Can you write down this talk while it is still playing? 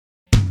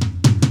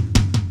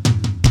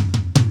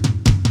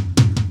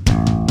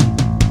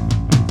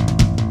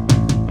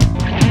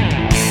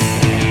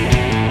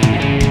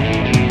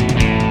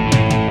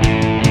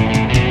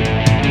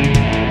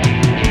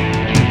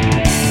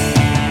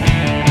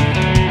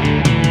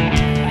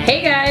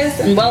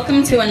and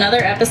welcome to another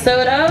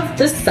episode of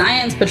The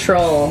Science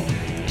Patrol.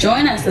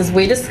 Join us as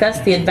we discuss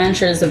the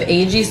adventures of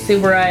Eiji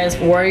Tsuburai's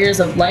Warriors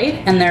of Light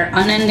and their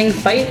unending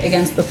fight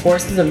against the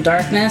forces of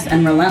darkness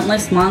and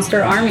relentless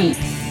monster armies.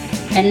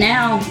 And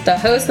now, the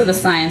hosts of The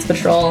Science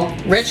Patrol,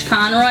 Rich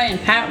Conroy and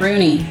Pat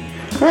Rooney.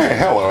 Hey,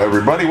 hello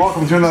everybody.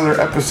 Welcome to another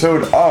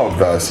episode of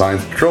The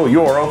Science Patrol,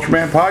 your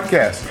Ultraman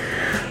podcast.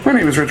 My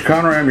name is Rich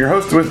Conroy. I'm your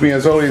host. With me,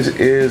 as always,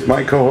 is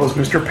my co-host,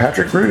 Mr.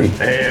 Patrick Rooney.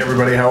 Hey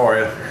everybody, how are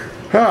you?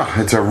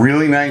 It's a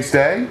really nice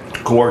day.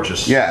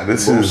 Gorgeous. Yeah,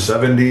 this Low is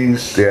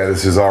 70s. Yeah,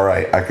 this is all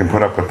right. I can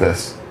put up with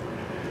this.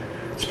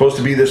 It's supposed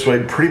to be this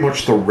way pretty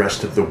much the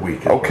rest of the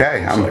week.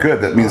 Okay, I'm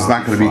good. That means it's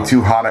not going to be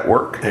too hot at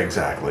work.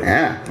 Exactly.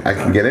 Yeah, I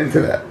can get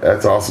into that.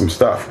 That's awesome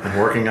stuff. And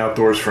working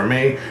outdoors for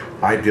me,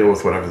 I deal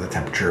with whatever the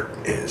temperature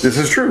is. This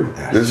is true.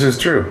 Yes. This is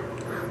true.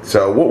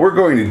 So what we're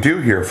going to do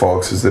here,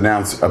 folks, is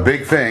announce a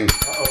big thing.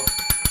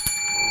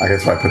 I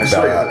guess if I put the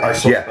bell out. I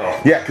saw the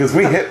bell. Yeah, because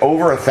we hit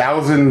over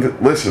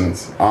 1,000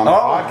 listens on the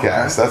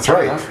podcast. That's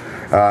fair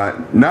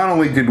right. Not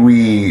only did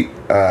we,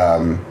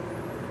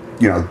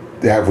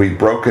 have we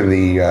broken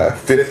the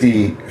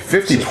 50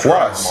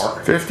 plus,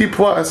 mark. 50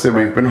 plus that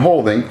we've been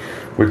holding,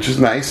 which is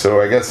nice.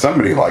 So I guess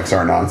somebody likes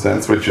our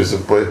nonsense, which is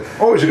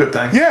always a good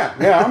thing. Yeah,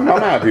 I'm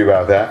happy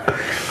about that.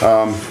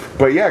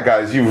 But yeah,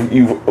 guys,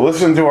 you've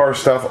listened to our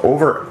stuff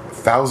over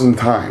 1,000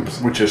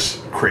 times, Which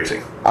is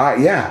crazy.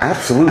 Yeah,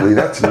 absolutely.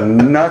 That's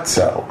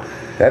nutso.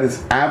 That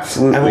is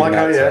absolutely And like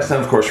nutso. I asked, and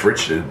of course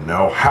Rich didn't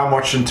know, how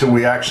much until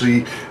we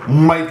actually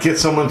might get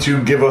someone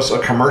to give us a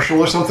commercial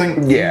or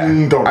something? Yeah,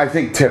 Don't. I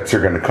think tips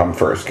are going to come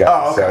first, guys.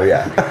 Oh, okay. So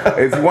yeah,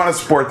 if you want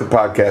to support the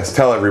podcast,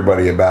 tell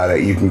everybody about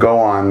it. You can go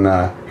on.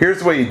 Here's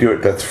the way you do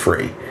it. That's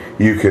free.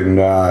 You can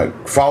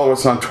follow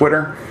us on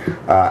Twitter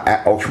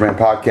at Ultraman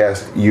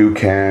Podcast. You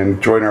can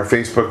join our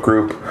Facebook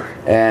group,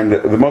 and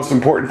the most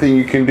important thing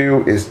you can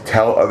do is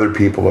tell other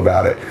people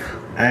about it.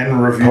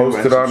 And review Post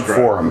and it on subscribe.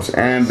 forums,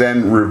 and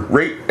then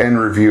rate and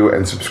review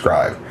and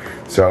subscribe.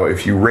 So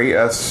if you rate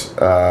us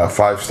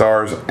 5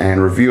 stars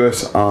and review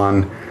us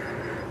on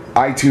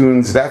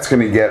iTunes, that's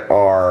going to get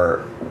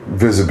our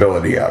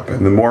visibility up,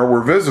 and the more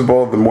we're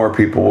visible, the more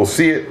people will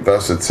see it,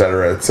 thus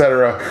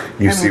etc.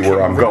 You And see we where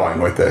keep I'm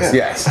going with this.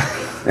 Yeah.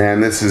 Yes.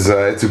 And this is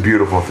it's a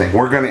beautiful thing.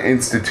 We're going to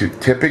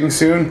institute tipping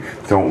soon.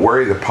 Don't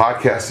worry, the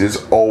podcast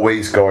is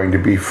always going to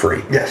be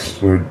free.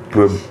 Yes.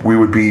 We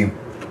would be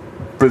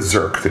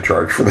berserk to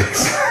charge for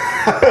this.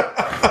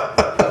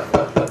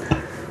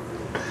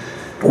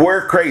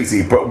 We're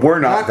crazy, but we're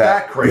not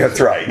that crazy. That's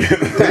right.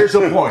 There's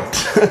a point.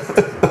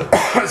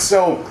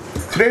 So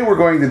today we're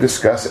going to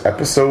discuss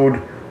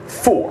episode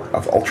 4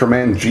 of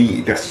Ultraman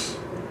G. Yes.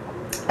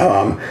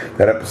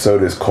 That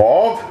episode is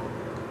called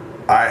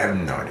I have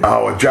no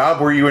idea. A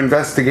Job Where You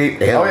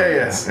Investigate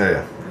Aliens.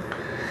 Yeah.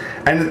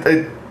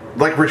 And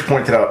like Rich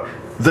pointed out,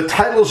 the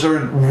titles are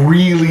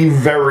really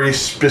very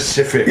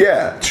specific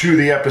to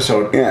the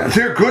episode. Yeah.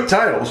 They're good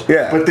titles,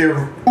 Yeah. but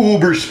they're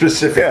uber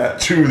specific Yeah.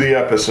 to the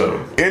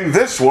episode. In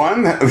this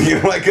one,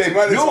 like they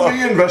might as You'll well.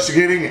 be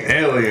investigating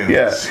aliens.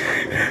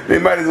 Yeah, they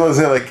might as well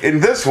say like in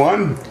this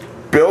one,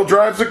 Bill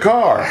drives a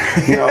car.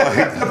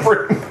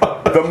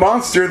 The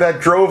monster that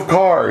drove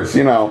cars.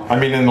 I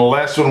mean, in the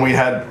last one we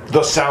had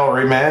the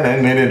Salaryman,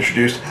 and it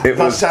introduced It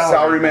was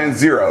Salaryman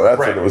Zero. That's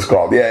Right. what it was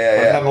called. But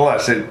Yeah.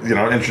 nonetheless, it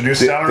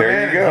introduced There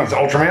Salaryman. you go. And he's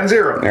Ultraman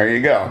Zero. There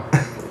you go.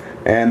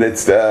 And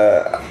it's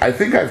I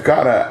think I've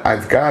got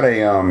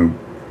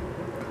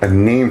a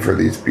name for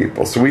these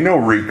people. So we know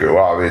Riku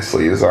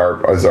obviously is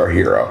our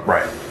hero.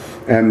 Right.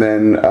 And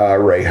then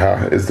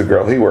Reiha is the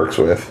girl he works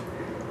with.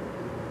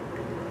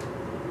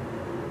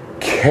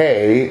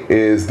 K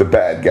is the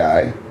bad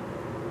guy.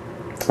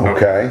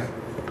 Okay.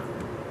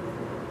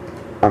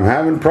 I'm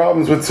having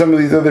problems with some of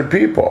these other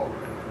people.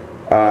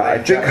 I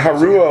think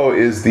Haruo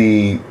is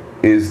the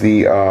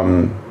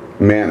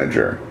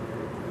manager.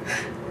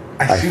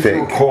 I seem to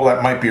think. recall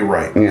that might be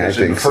right. Yeah, I Because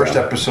in think the first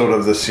so. episode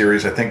of the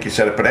series, I think you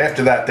said it, but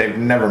after that, they've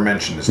never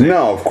mentioned his name.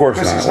 No, of course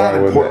Because not. it's not Why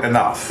would important they?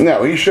 enough.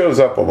 No, he shows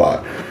up a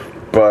lot,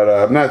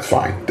 but that's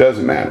fine.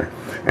 Doesn't matter.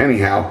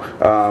 Anyhow,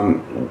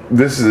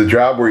 this is a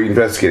job where you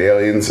investigate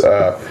aliens.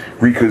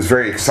 Riku is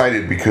very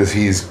excited because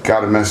he's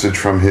got a message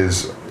from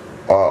his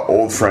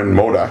old friend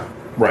Moda,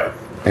 Right.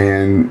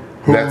 and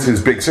that's his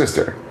big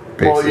sister.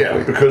 Basically. Well,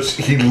 yeah, because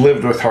he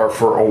lived with her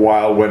for a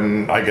while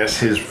when, I guess,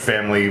 his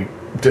family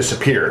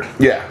disappeared.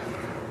 Yeah.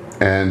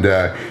 And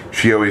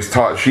she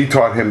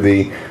taught him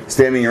the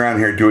standing around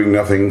here doing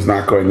nothing's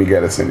not going to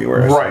get us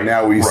anywhere. So Right,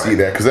 now we right. see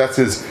that,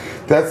 because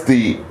that's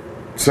the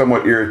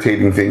somewhat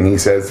irritating thing he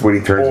says when he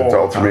turns into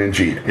All the time. Ultraman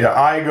G. Yeah,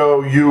 I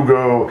go, you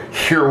go,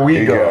 here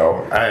we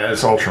go,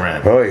 as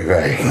Ultraman. Oy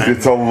vey.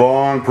 It's a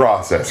long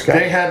process, guys.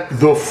 They had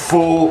the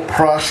full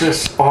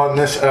process on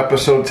this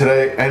episode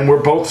today, and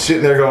we're both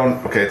sitting there going,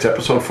 okay, it's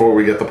episode 4,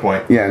 we get the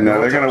point. Yeah, no,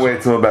 they're It's going to episode-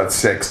 wait till about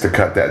 6 to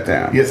cut that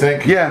down. You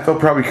think? Yeah, they'll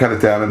probably cut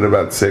it down at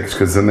about 6,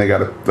 because then they got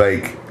to,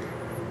 like,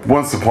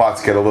 once the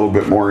plots get a little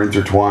bit more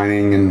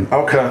intertwining, and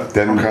Okay.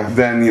 then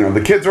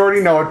the kids already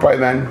know it by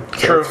then.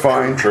 So it's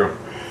fine. True.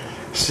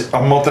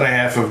 a month and a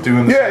half of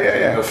doing this.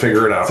 They'll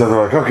figure it out. So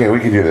they're like, okay, we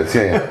can do this.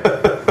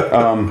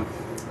 Yeah.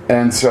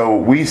 And so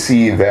we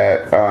see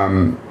that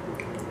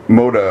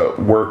Moda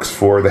works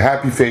for the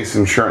Happy Face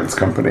Insurance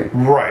Company.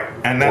 Right.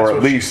 And that's or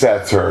at least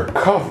that's her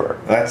cover.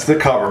 That's the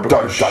cover.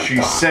 Because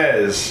she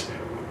says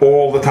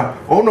all the time,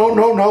 oh,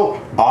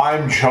 no.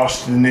 I'm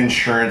just an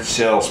insurance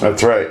salesman.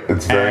 That's right.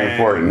 It's very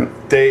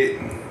important. They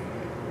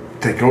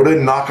go to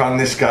knock on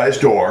this guy's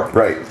door.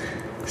 Right.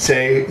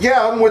 Say,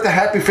 yeah, I'm with the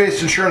Happy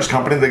Face Insurance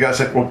Company. The guy's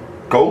like, well,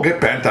 go get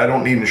bent. I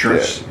don't need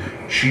insurance.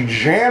 Yeah. She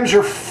jams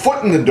her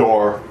foot in the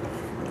door,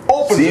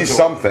 opens the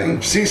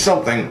door. Sees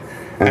something.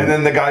 And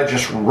then the guy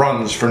just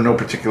runs for no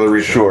particular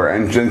reason. Sure.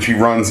 And then she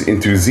runs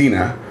into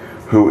Xena,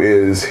 who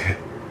is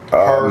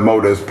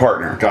Moda's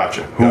partner.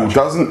 Gotcha. Who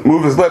doesn't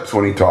move his lips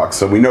when he talks,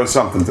 so we know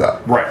something's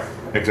up. Right.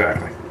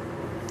 Exactly.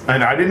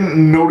 And I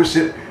didn't notice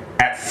it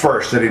at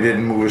first that he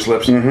didn't move his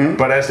lips.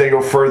 But as they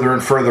go further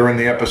and further in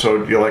the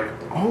episode, you're like,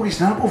 oh, he's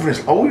not moving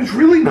his... Oh, he's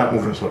really not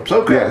moving his lips.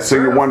 Okay. Yeah, so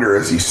you wonder,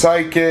 is he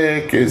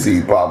psychic? Is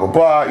he blah, blah,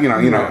 blah? You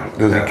know,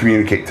 does he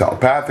communicate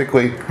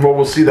telepathically? Well,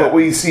 we'll see that. But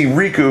we see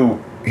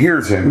Riku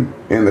hears him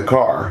in the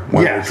car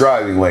when they're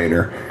driving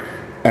later.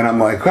 And I'm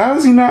like, how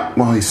is he not...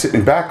 Well, he's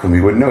sitting back with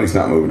me. Wouldn't know he's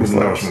not moving his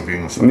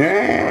lips.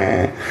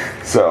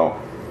 Yeah. So...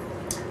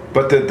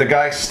 But the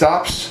guy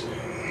stops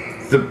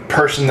the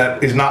person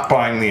that is not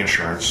buying the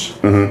insurance.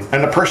 And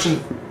the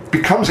person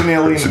becomes an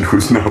alien. The person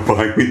who's not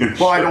buying the insurance.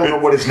 Well, I don't know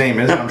what his name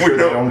is. I'm sure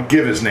they don't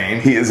give his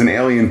name. He is an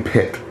alien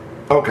pit.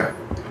 Okay.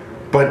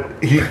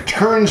 But he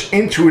turns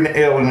into an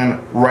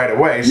alien right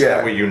away, so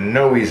that way you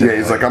know he's an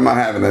alien. He's like, I'm not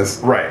having this.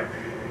 Right.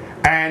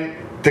 And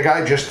the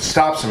guy just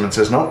stops him and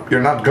says, no,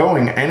 you're not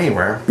going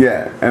anywhere.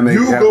 Yeah. And they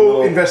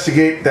go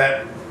investigate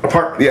that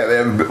apartment. Yeah, they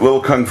have a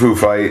little kung fu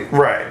fight.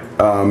 Right.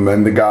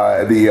 And the guy,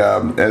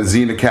 as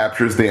Xena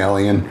captures the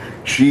alien,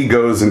 she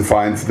goes and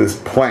finds this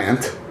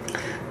plant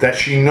that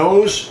she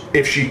knows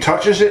if she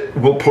touches it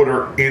will put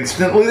her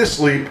instantly to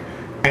sleep,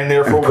 and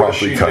therefore what does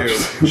she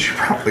do? She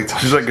probably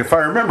touches. She's like, if I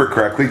remember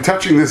correctly,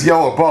 touching this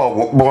yellow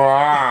ball,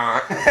 blah,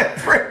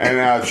 and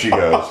out she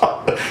goes.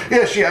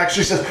 Yeah, she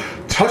actually says,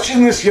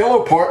 touching this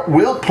yellow part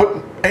will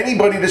put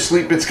anybody to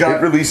sleep. It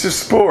releases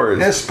spores.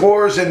 It has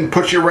spores and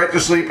puts you right to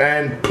sleep,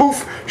 and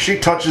poof, she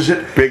touches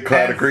it. Big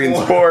cloud of green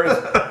spores,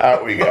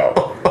 out we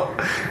go.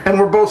 And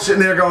we're both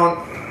sitting there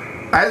going,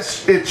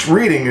 as it's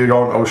reading, you're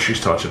going, oh,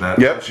 she's touching that.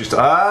 Yep.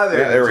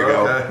 There we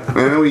go. And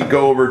then we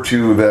go over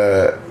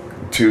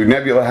to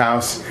Nebula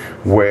House,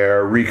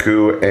 where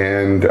Riku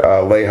and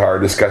Leia are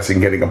discussing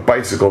getting a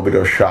bicycle to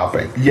go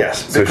shopping.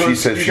 Yes. So she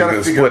says she's going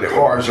to split it.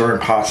 Cars are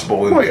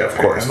impossible in of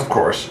course. Of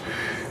course.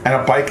 And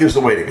a bike is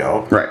the way to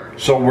go. Right.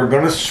 So we're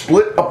going to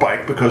split a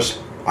bike because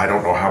I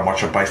don't know how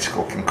much a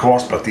bicycle can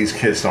cost, but these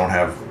kids don't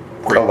have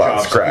great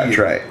jobs. Of scratch,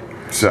 right.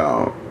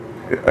 So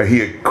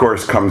he, of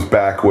course, comes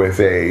back with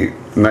a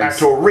nice...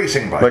 Actual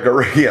racing bike. Like a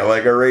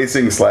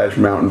racing /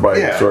 mountain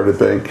bike sort of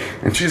thing.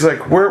 And she's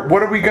like,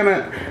 what are we going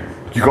to...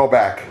 You go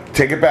back.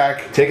 Take it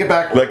back.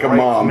 Like a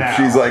mom. Now.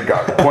 She's like,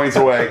 points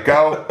away.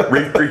 Go.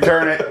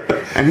 Return it.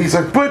 And he's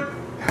like, but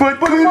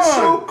it's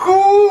so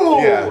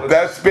cool. Yeah,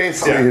 that's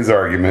basically his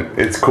argument.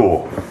 It's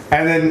cool.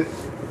 And then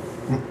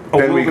a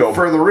little bit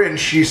further in,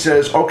 she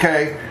says,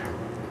 okay,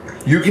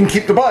 you can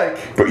keep the bike.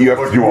 But you have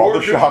to do all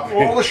the shopping.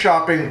 All the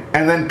shopping,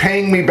 and then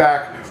paying me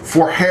back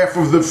for half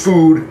of the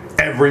food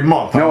every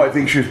month. No, I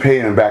think she was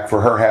paying him back for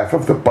her half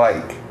of the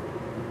bike.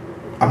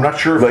 I'm not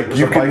sure if it was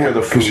the bike or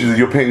the food. Because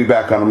you'll pay me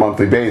back on a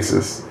monthly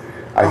basis.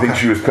 I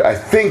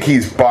think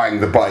he's buying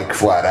the bike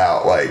flat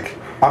out. Like,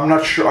 I'm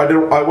not sure.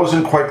 I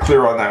wasn't quite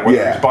clear on that.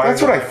 Yeah,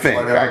 that's what I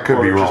think. I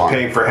could be wrong. Just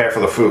paying for half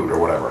of the food or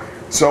whatever.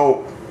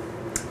 So,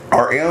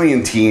 our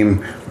alien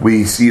team,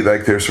 we see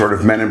like their sort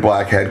of Men in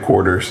Black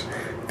headquarters.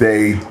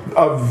 A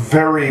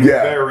very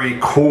very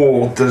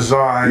cool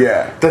design.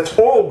 Yeah, that's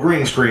all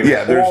green screen.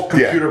 Yeah, there's all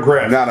computer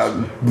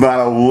graphics. Not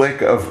a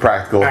lick of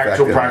practical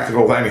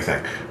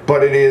anything.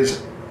 But it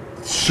is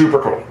super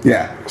cool.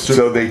 Yeah.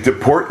 So they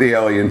deport the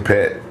alien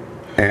pit.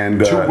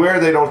 And to where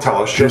they don't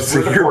tell us. Just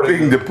you're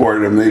being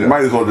deported them. They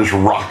might as well just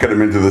rocket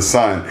them into the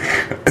sun.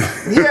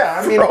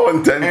 Yeah, I mean, for all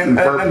intents and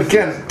purposes. And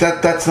again,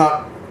 that's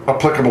not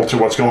applicable to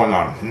what's going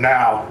on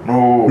now.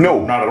 No,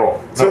 not at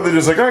all. So they're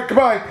just like, all right,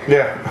 goodbye.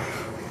 Yeah.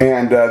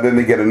 And then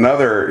they get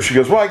another. She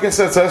goes, well, I guess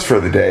that's us for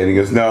the day. And he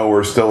goes, no,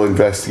 we're still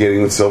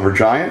investigating the Silver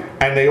Giant.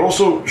 And they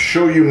also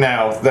show you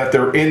now that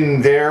they're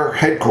in their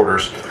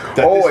headquarters.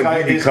 That this guy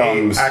is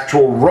an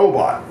actual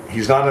robot.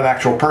 He's not an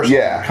actual person.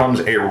 Yeah. He becomes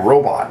a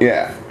robot.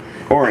 Yeah.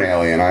 Or an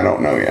alien, I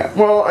don't know yet.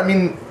 Well, I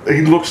mean,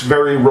 he looks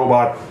very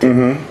robot.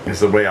 Is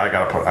the way I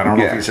gotta put it. I don't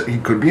know if he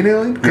could be an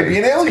alien. Could be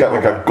an alien. He's got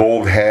like a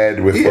gold head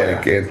with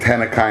like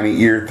antenna kind of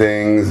ear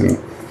things.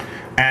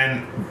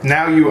 And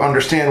now you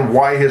understand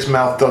why his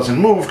mouth doesn't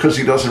move, because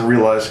he doesn't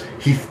realize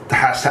he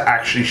has to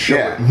actually show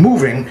it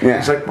moving. Yeah.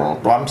 He's like, well,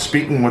 I'm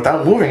speaking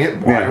without moving it.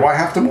 Why do I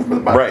have to move the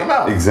mouth?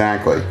 Right,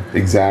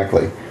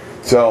 exactly.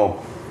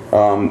 So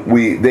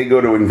they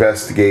go to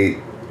investigate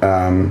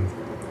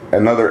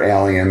another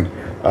alien.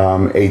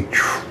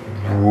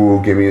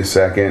 Give me a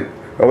second.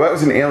 Oh, that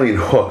was an alien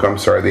hook. I'm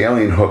sorry. The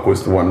alien hook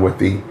was the one with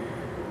the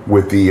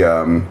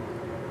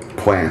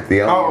plant. The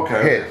alien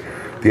pit.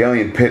 The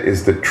alien pit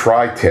is the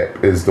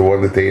tri-tip, is the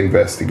one that they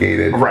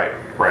investigated. Right.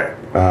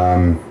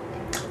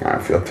 I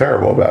feel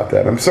terrible about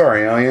that. I'm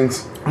sorry,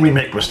 aliens. We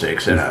make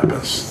mistakes. It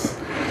happens.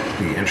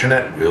 The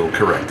internet will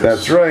correct us.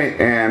 That's right.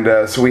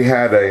 And so we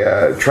had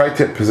a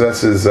tri-tip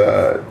possesses.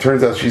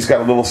 Turns out she's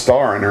got a little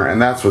star in her,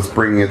 and that's what's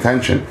bringing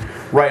attention.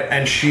 Right,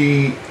 and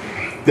she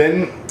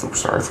then. Oops,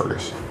 sorry,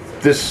 Fergus.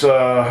 This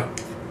the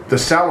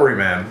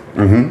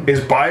salaryman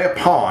is by a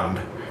pond,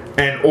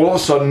 and all of a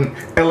sudden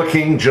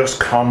King just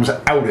comes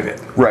out of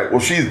it. Right.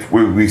 Well,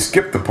 we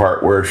skipped the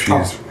part where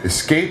she's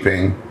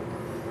escaping.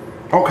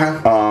 Okay.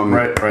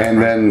 Right.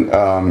 And then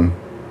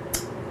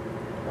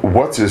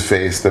what's his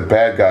face? The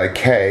bad guy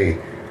K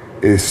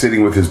is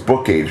sitting with his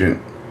book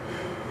agent.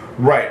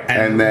 Right,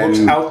 and then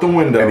looks out the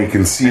window, and he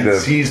can see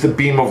sees the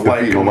beam of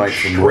light going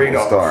straight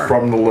up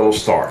from the little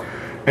star.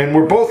 And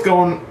we're both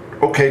going,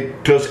 okay,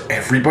 does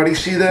everybody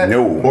see that?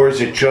 No. Or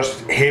is it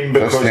just him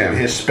because of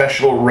his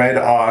special red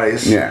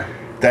eyes? Yeah.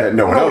 That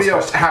nobody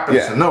else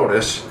happens to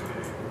notice,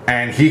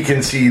 and he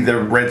can see the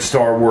red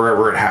star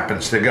wherever it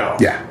happens to go.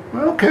 Yeah.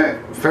 Okay,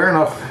 fair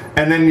enough.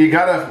 And then you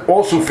gotta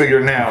also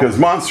figure now, because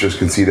monsters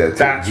can see that too.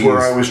 That's where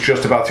I was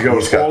just about to go.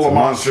 All the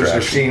monsters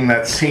are seeing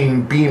that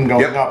same beam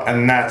going up,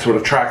 and that's what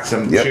attracts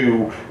them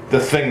to the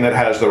thing that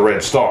has the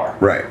red star.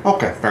 Right.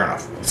 Okay, fair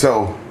enough.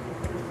 So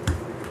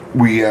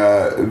we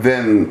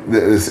then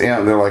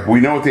they're like, we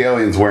know what the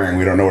alien's wearing,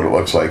 we don't know what it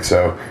looks like.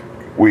 So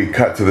we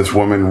cut to this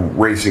woman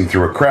racing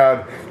through a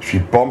crowd. She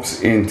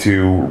bumps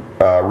into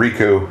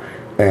Riku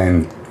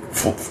and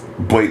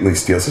blatantly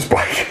steals his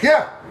bike.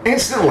 Yeah,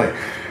 instantly.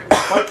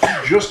 Like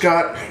he just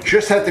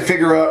had to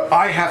figure out,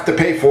 I have to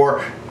pay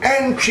for,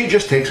 and she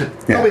just takes it.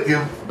 No big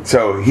deal.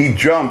 So he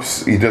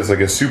does like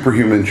a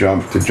superhuman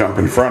jump to jump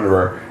in front of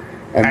her,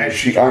 and then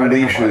she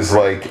unleashes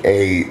like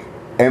a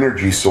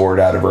energy sword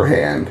out of her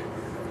hand.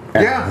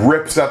 And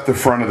rips up the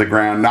front of the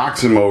ground,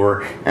 knocks him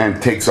over,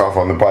 and takes off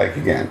on the bike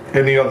again.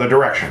 In the other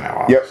direction now,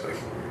 obviously.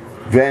 Yep.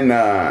 Then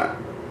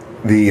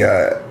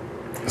the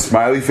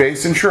smiley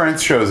face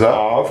insurance shows up.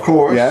 Of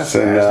course. Yes,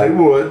 and as they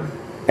would.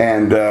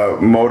 And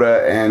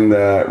Moda and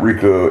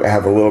Riku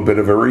have a little bit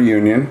of a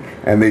reunion,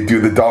 and they do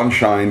the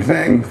Dawnshine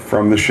thing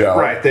from the show.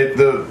 Right.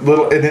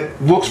 And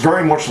it looks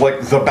very much like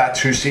the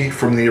Batusi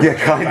from the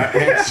original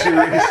Batman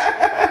series.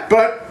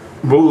 But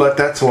we'll let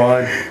that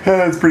slide.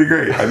 That's pretty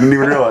great. I didn't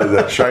even realize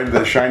that.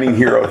 The Shining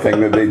Hero thing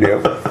that they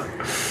do.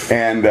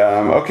 And,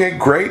 okay,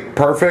 great,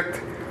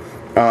 perfect.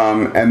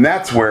 And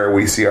that's where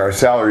we see our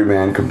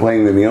salaryman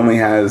complaining that he only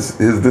has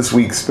this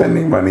week's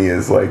spending money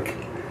is like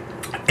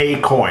a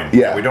coin.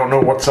 Yeah. We don't know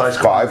what size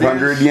coin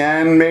 500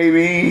 yen,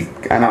 maybe.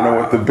 I don't know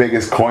what the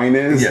biggest coin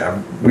is.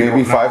 Yeah.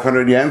 Maybe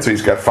 500 yen, so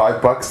he's got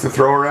 $5 to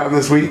throw around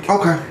this week.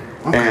 Okay.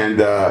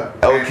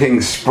 And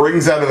King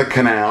springs out of the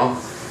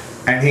canal.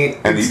 And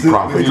he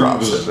promptly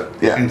drops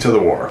it into the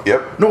water.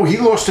 Yep. No, he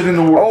lost it in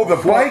the water. Oh,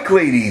 the bike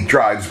lady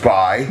drives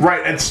by.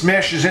 Right, and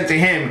smashes into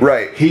him.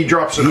 Right. He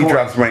drops a coin. He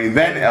drops money.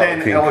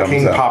 Then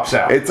King pops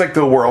out. It's like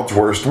the world's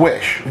worst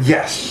wish.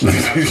 Yes.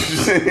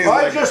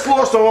 I just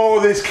lost.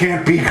 Oh, this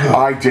can't be good.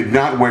 I did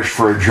not wish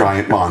for a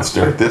giant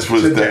monster. This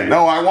was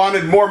no, I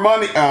wanted more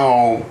money.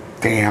 Oh,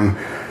 damn.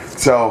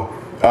 So,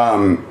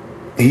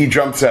 he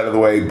jumps out of the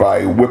way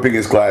by whipping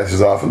his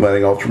glasses off and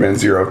letting Ultraman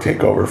Zero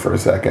take over for a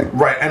second.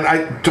 Right, and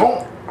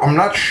I'm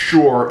not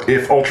sure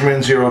if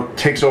Ultraman Zero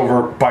takes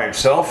over by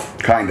himself.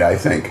 Kinda, I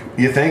think.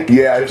 You think?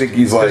 Yeah, I think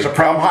he's like, there's a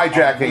problem. I'm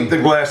hijacking. The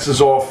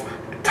glasses off,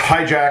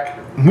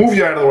 hijack, move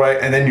you out of the way,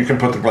 and then you can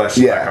put the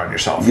glasses back on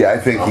yourself. Yeah, I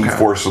think he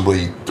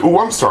forcibly... Oh,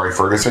 I'm sorry,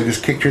 Fergus. I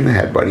just kicked you in the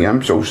head, buddy.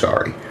 I'm so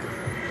sorry.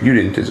 You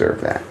didn't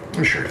deserve that.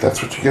 I'm sure.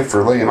 That's what you get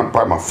for laying up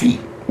by my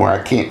feet where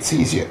I can't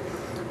seize you.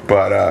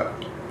 But,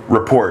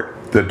 report...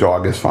 The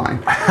dog is fine.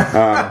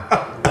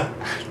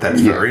 That's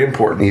very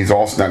important. He's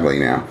all snuggly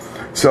now.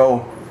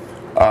 So,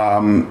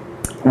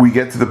 we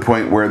get to the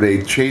point where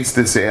they chase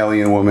this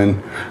alien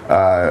woman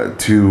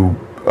to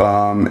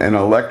an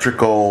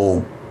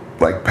electrical,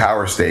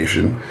 power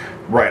station.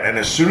 Right, and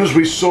as soon as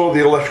we saw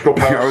the electrical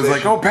power station... I was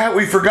like, oh, Pat,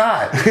 we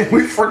forgot.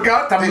 We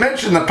forgot to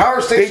mention the power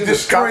station. They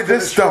destroyed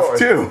this stuff,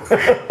 too.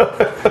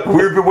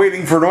 We've been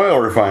waiting for an oil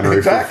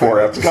refinery for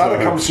 4 episodes. It's got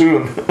to come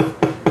soon.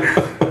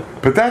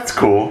 But that's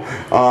cool.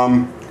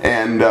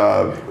 And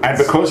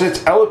because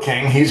it's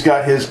King, he's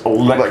got his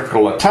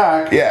electrical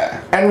attack.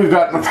 Yeah. And we've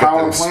got the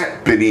power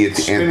plant. Spinny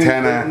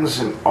antenna.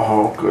 And,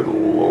 oh, good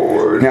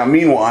lord. Now,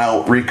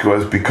 meanwhile, Riku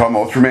has become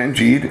Ultraman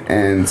Geed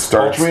and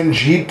starts... Ultraman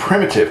Geed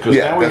Primitive. Because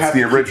now we have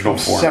the original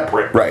form.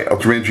 Separate. Right,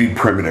 Ultraman Geed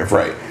Primitive,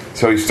 right.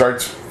 So he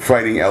starts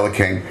fighting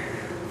King.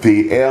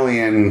 The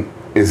alien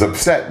is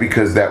upset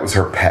because that was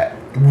her pet.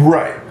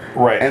 Right.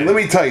 And let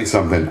me tell you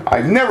something.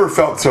 I've never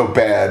felt so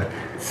bad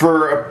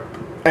for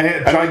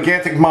a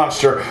gigantic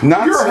monster.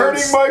 You're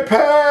hurting my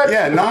pet.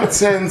 Yeah, not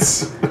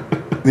since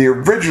the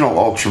original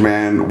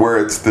Ultraman, where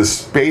it's the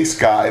space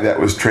guy that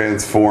was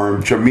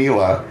transformed,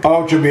 Jamila.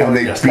 Oh, Jamila. And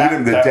they beat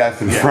him to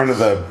death in front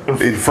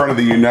of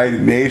the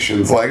United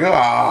Nations. Like,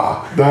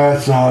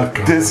 that's not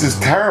good. This is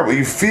terrible.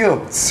 You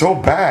feel so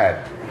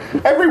bad.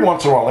 Every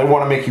once in a while, they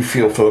want to make you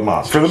feel for the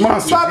monsters. For the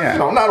monsters,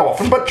 not, not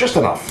often, but just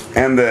enough.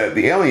 And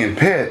the alien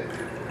pit,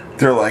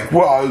 they're like,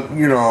 well,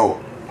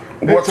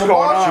 what's going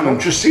on?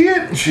 Don't you see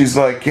it? She's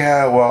like,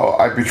 yeah, well,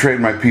 I betrayed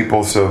my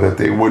people so that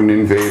they wouldn't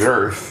invade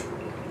Earth.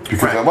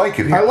 Because I like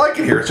it here. I like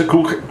it here. It's a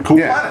cool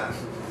planet.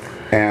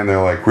 And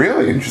they're like,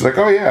 really? And she's like,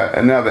 oh, yeah.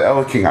 And now the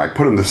Ella King, I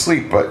put him to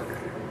sleep, but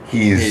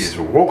he's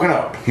woken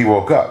up. He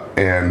woke up.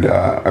 And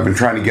I've been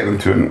trying to get him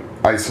to an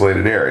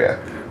isolated area.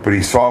 But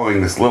he's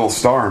following this little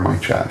star in my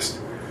chest.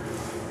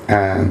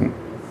 And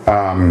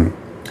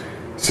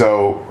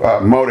so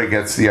Moda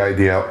gets the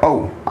idea,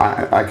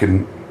 I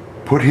can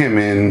put him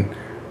in,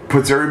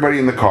 puts everybody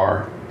in the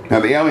car. Now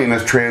the alien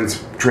has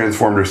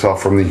transformed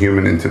herself from the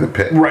human into the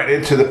pit. Right,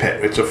 into the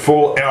pit. It's a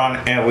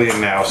full-on alien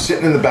now,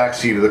 sitting in the back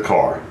seat of the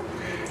car.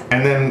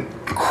 And then...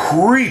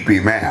 creepy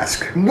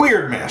mask.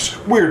 Weird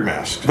mask.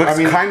 Looks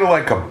kind of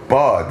like a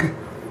bug.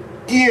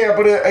 Yeah,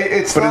 but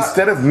it's But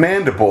instead of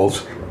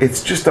mandibles,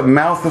 it's just a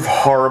mouth of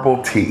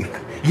horrible teeth.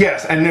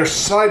 Yes, and they're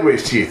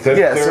sideways teeth.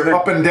 They're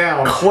up and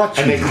down.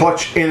 Clutching. And they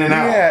clutch in and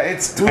out. Yeah,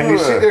 it's... And you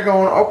sit there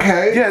going,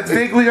 okay. Yeah, it's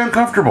vaguely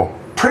uncomfortable.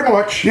 Pretty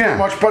much. Yeah. Pretty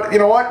much. But you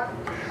know what?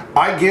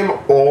 I give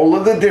all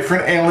of the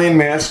different alien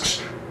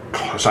masks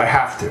because I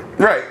have to.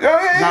 Right.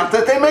 Not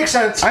that they make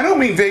sense. I don't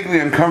mean vaguely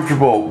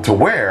uncomfortable to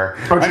wear.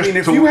 I mean,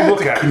 if you had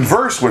to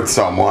converse with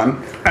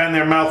someone... and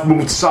their mouth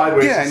moved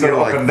sideways instead of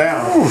up and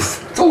down.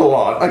 Oof. It's a little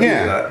odd. I give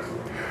you that.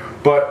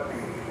 But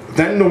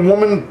then the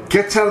woman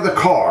gets out of the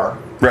car...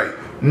 Right.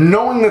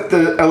 knowing that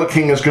the Ella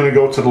King is going to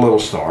go to the little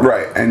star.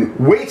 Right. And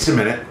waits a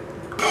minute,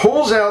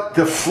 pulls out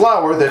the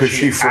flower that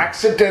she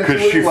accidentally left.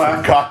 Because she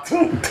forgot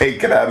to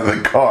take it out of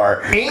the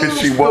car. Aims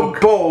she woke,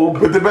 the bulb.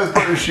 But the best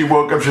part is she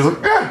woke up, she's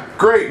like,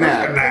 great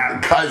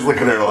nap. The guy's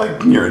looking at her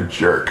like, you're a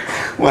jerk.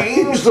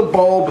 Aims the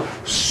bulb,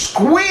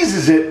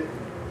 squeezes it,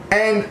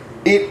 and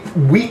it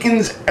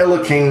weakens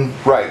Ella King.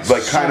 Right,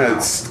 like kind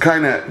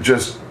of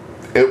just...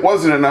 It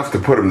wasn't enough to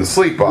put him to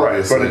sleep,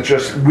 obviously.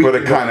 Right, but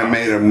it kind of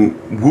made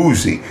him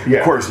woozy. Yeah.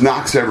 Of course,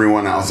 knocks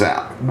everyone else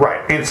out.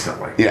 Right,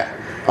 instantly. Yeah.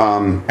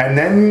 And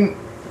then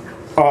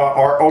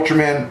our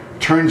Ultraman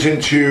turns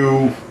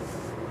into...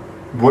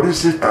 what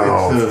is it?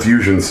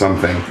 Fusion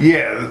something.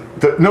 Yeah.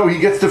 He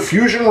gets the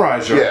Fusion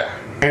Riser. Yeah.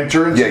 And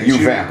turns into... you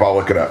vamp. I'll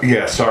look it up.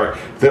 Yeah, sorry.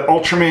 The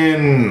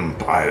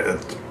Ultraman...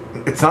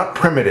 it's not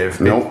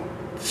primitive. Nope.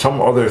 It's some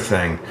other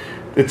thing.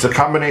 It's a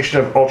combination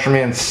of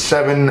Ultraman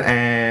 7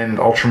 and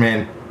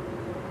Ultraman...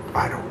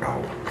 I don't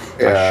know.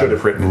 I should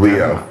have written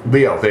Leo.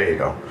 Leo, there you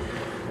go.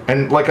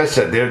 And like I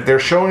said, they're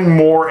showing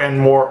more and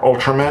more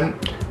Ultramen,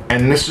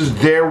 and this is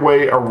their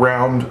way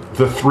around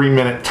the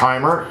 3-minute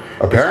timer.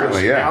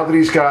 Apparently, yeah. Now that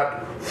he's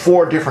got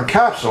 4 different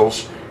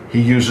capsules, he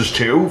uses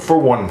 2 for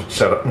one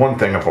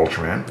thing of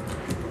Ultraman.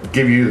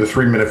 Give you the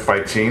 3-minute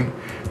fight scene.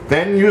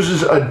 Then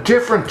uses a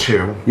different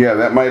 2. Yeah,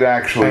 that might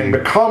actually... and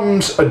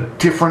becomes a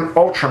different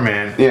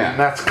Ultraman. Yeah. And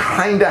that's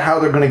kind of how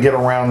they're going to get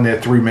around their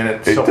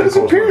 3-minute... It does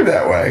appear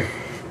that way.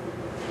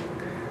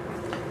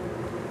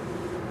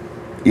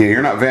 Yeah,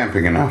 you're not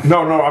vamping enough.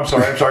 No, I'm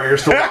sorry. You're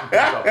still...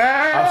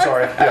 I'm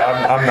sorry.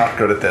 Yeah, I'm not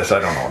good at this. I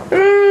don't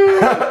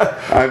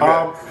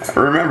know.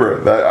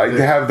 Remember, that I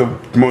have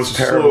the most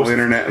terrible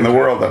internet in the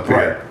world up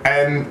here. Right.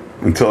 And...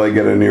 until I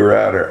get a new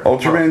router.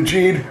 Ultraman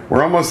Geed,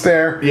 we're almost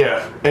there.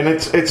 Yeah, and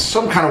it's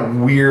some kind of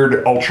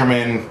weird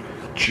Ultraman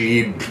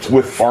Geed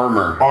with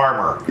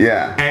armor.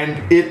 Yeah.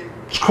 And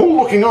it's cool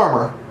looking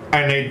armor,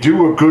 and they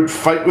do a good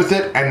fight with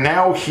it, and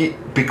now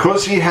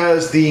because he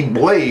has the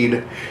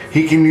blade,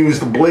 he can use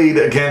the blade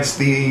against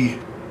the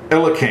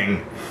Ella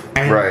King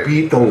and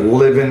beat the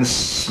living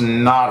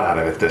snot out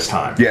of it this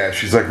time. Yeah,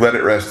 she's like, let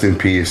it rest in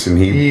peace, and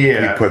he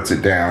puts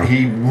it down.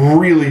 He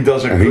really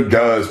does he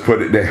does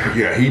put it down.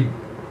 Yeah,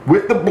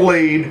 with the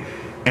blade,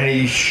 and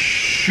he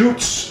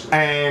shoots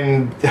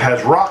and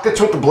has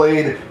rockets with the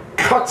blade,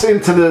 cuts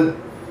into the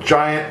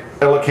giant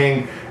Ella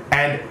King,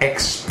 and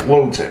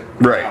explodes it.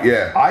 Right,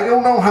 yeah. I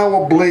don't know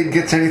how a blade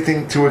gets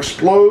anything to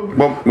explode.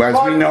 Well, as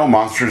we know,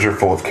 monsters are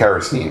full of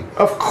kerosene.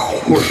 Of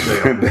course they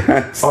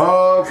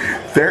are.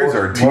 There's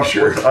our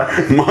t-shirt.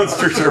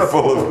 Monsters are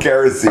full of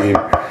kerosene.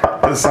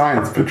 The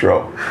Science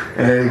Patrol.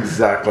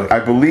 Exactly. I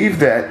believe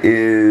that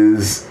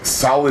is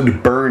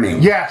solid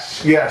burning.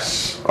 Yes.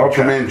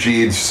 Ultraman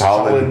Geed's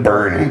solid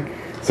burning.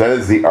 So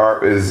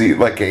that is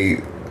like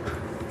a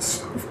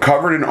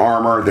covered in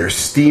armor. There's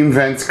steam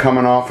vents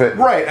coming off it.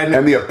 Right.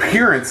 And the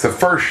appearance, the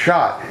first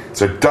shot,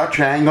 it's a Dutch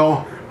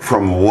angle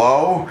from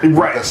low.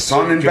 Right. With the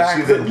sun in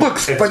back. It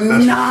looks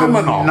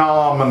phenomenal.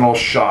 Phenomenal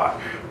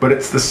shot. But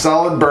it's the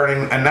solid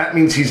burning, and that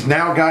means he's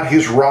now got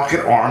his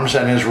rocket arms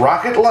and his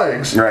rocket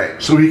legs.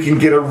 Right. So he can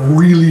get a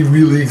really,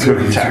 really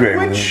good attack.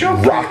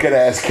 Rocket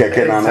ass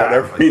kicking on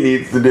whatever he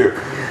needs to do.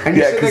 And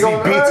yeah, because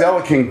he beats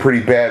Ella King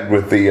pretty bad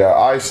with the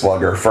eye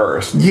slugger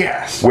first.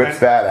 Yes. Whips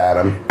that at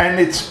him. And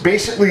it's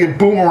basically a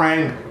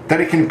boomerang that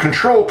it can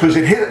control because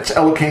it hits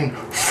Eleking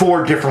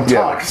 4 different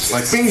times.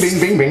 Like bing, bing,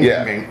 bing, bing,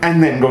 bing, bing,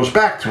 and then goes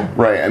back to him.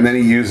 Right, and then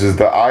he uses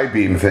the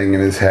I-beam thing in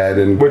his head,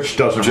 and which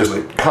doesn't just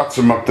really cuts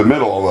him up the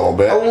middle a little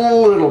bit. A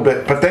little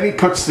bit, but then he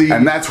puts the...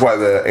 And that's why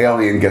the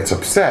alien gets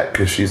upset,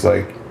 because she's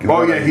like...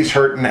 Oh, yeah, he's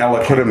hurting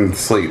Eleking. Put him to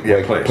sleep. Yeah,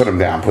 like, please. Put him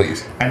down,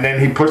 please. And then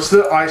he puts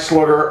the eye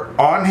slugger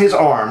on his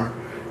arm.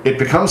 It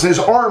becomes his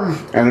arm.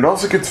 And it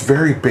also gets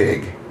very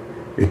big.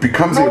 It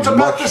becomes it's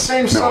about the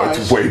same size.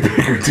 No, it's way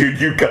bigger, dude.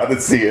 You gotta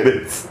see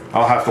it.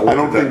 I'll have to look I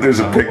don't think there's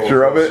a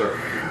picture of it.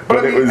 But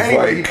I mean, it was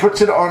anyway, he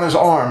puts it on his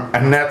arm,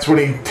 and that's when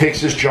he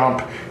takes his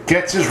jump,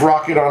 gets his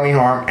rocket on the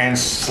arm, and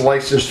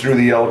slices through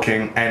the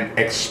Eleking and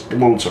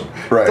explodes him.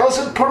 Right.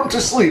 Doesn't put him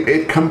to sleep.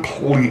 It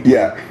completely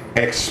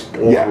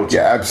explodes.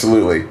 Yeah,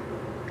 absolutely.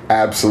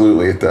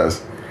 Absolutely, it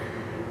does.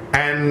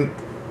 And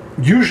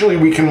usually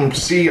we can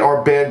see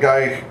our bad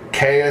guy,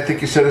 K, I think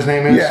you said his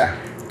name is,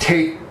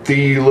 take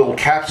the little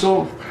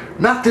capsule.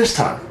 Not this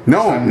time.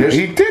 No,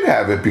 he did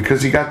have it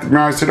because he got.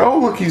 I said, "Oh,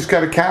 look, he's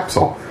got a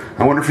capsule.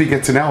 I wonder if he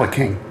gets an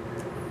Eleking."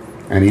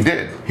 And he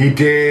did. He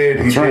did.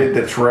 That's right.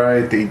 That's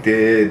right. He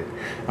did.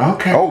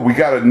 Okay. Oh, we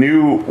got a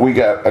new.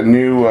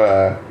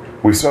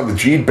 We saw the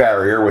G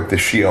barrier with the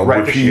shield,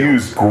 which he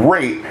used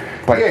great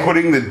by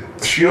putting the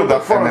shield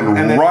up and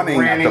then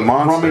running at the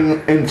monster.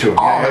 Running into him.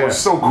 Oh, that was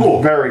so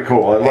cool. Very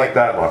cool. I like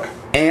that look.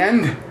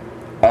 And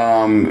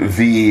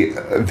the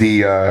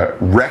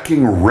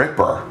Wrecking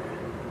Ripper.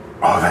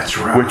 Oh, that's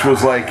right. Which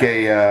was like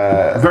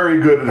a... very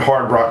good at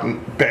hard rock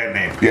band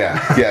name. Yeah,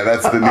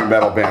 that's the new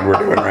metal band we're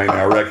doing right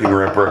now, Wrecking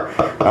Ripper.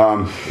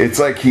 It's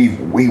like he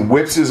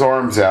whips his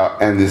arms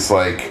out and this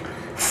like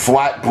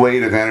flat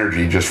blade of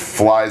energy just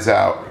flies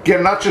out. Yeah,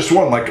 not just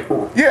one, like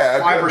 5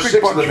 or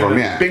 6 of them.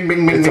 Yeah. Bing,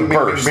 bing, bing, it's bing, a bing,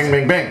 burst. bing,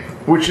 bing, bing, bing.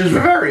 Which is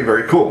very,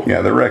 very cool.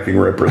 Yeah, the Wrecking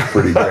Ripper is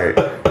pretty great.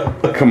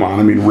 Come on,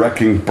 I mean,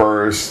 Wrecking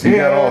Burst. You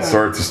got all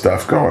sorts of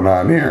stuff going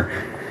on here.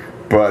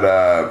 But,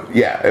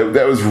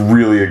 that was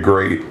really a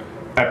great...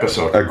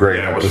 episode. A great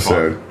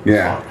episode. Fun.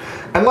 Yeah.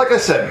 And like I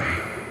said,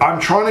 I'm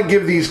trying to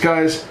give these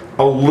guys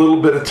a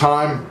little bit of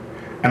time,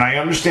 and I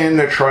understand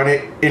they're trying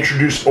to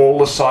introduce all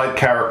the side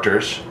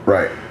characters.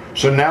 Right.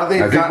 So now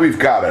I think we've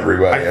got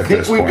everybody at this point.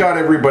 I think we've got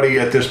everybody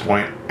at this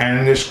point,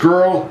 and this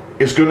girl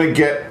is going to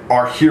get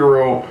our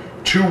hero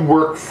to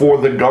work for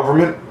the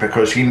government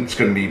because he's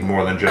going to need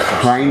more than just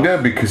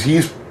kinda, because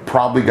he's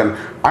probably going to...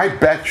 I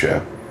bet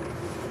you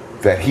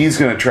that he's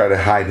going to try to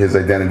hide his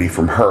identity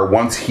from her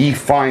once he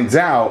finds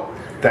out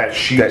that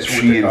she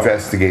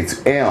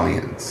investigates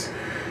aliens.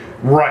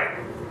 Right.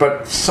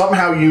 But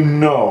somehow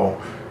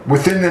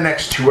within the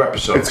next 2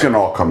 episodes... It's going to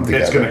all come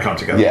together. It's going to come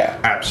together. Yeah.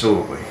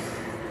 Absolutely.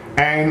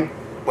 And,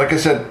 like I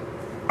said,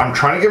 I'm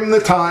trying to give him the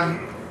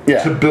time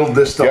to build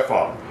this stuff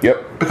up.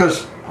 Yep.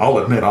 Because, I'll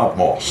admit, I'm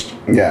lost.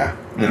 Yeah.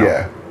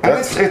 Yeah. And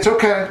it's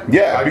okay.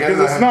 Yeah, because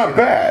it's not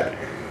bad.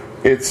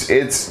 It's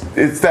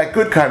that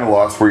good kind of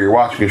loss where you're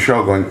watching a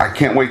show going, I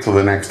can't wait till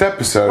the next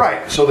episode.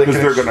 Right. So because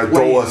they're going to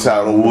dole us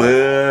out a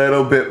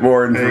little bit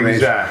more information.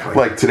 Exactly.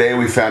 Like today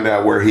we found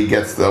out where he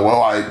gets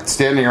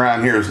standing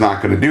around here is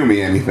not going to do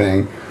me any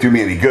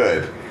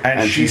good.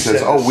 And she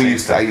says,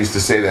 I used to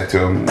say that to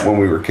him when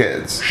we were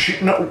kids. She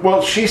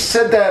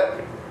said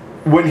that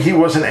when he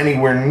wasn't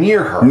anywhere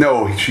near her.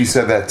 No, she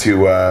said that to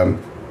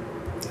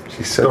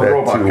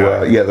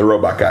the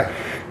robot guy.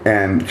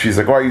 And she's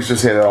like, I used to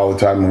say that all the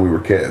time when we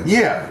were kids.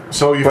 Yeah.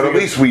 So but at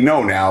least we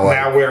know now.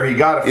 Now where he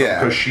got it from,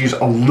 because she's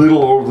a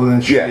little older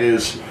than she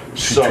is.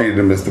 She treated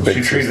him as the big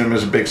sister. She treated him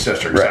as a big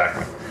sister,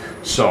 exactly.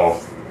 Right. So,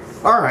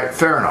 all right,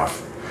 fair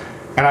enough.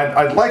 And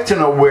I'd like to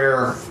know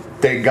where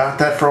they got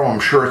that from. I'm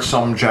sure it's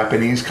some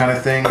Japanese kind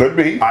of thing. Could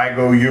be. I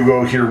go, you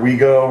go, here we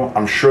go.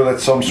 I'm sure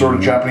that's some sort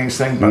of Japanese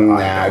thing. But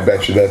I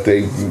bet you that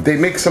they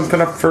make something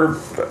up for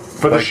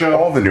the show.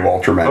 All the new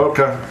Ultraman.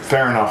 Okay,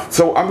 fair enough.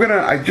 So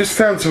I just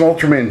found some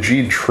Ultraman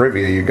G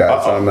trivia, you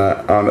guys,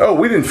 on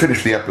we didn't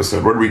finish the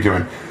episode. What are we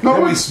doing? No,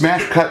 then we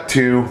smash cut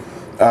to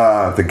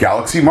the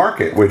Galaxy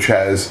Market, which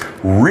has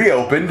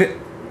reopened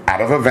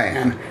out of a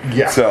van.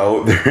 Yeah.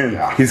 So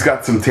he's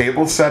got some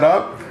tables set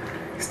up.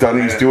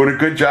 He's doing a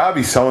good job.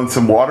 He's selling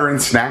some water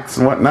and snacks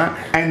and whatnot.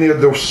 And they're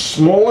the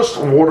smallest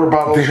water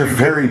bottles you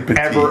could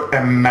ever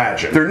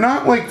imagine. They're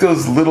not like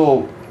those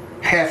little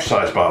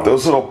half-size bottles.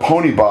 Those little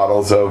pony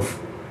bottles of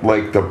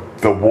like the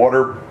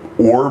water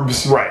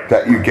orbs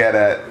that you get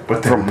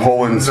from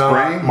Poland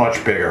Spring.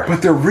 Much bigger.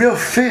 But they're real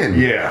thin.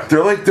 Yeah.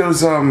 They're like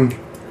those when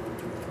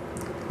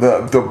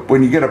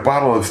you get a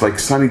bottle of like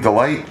Sunny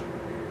Delight.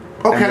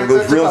 Okay.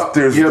 There's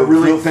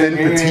real thin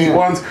petite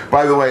ones.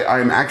 By the way,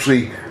 I'm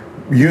actually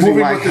using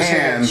my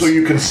hands so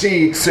you can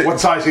see what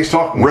size he's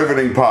talking about.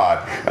 Riveting pod.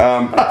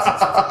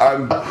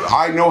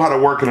 I know how to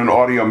work in an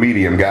audio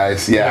medium,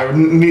 guys. Yeah.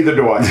 Neither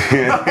do I.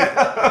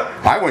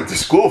 I went to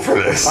school for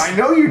this. I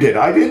know you did.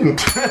 I didn't.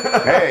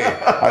 Hey,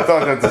 I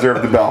thought that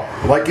deserved the bell.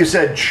 Like you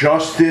said,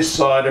 just this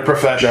side of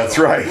professional. That's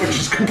right. Which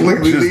is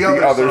completely the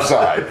other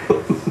side.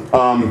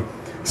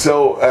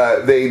 So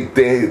they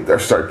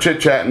start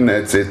chit-chatting.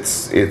 It's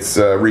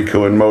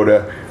Riku and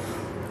Moda,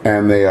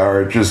 and they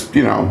are just,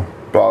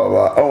 blah,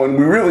 blah, blah. Oh, and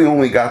we really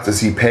only got to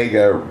see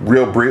Pega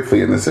real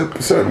briefly in this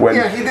episode when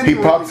he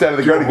pops out of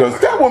the ground and goes,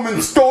 "That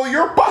woman stole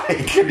your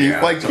bike." And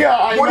he's like, "Yeah,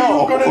 I know. What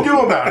are you going to do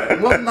about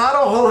it?" Well, not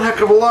a whole heck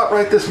of a lot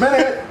right this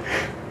minute.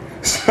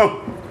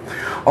 So,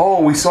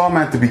 we saw him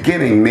at the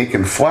beginning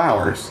making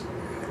flowers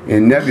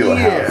in Nebula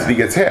House. And he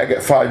gets, "Hey, I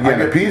get 5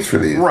 yen a piece for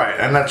these." Right,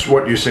 and that's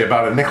what you say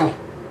about a nickel?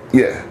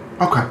 Yeah.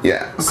 Okay.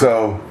 Yeah. Okay.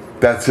 So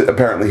that's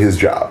apparently his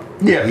job.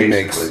 Yeah,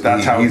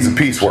 that's how he's a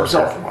piece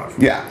worker.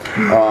 Yeah.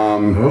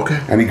 Okay.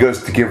 And he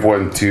goes to give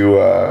one to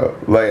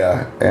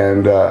Leia,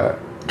 and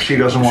she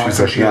doesn't want it. She's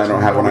like, "No, I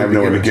don't have one. I have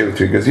no one to give it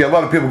to." Because a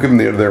lot of people give them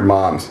to their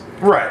moms.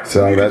 Right.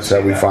 So that's how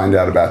we find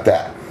out about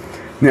that.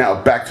 Now,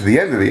 back to the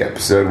end of the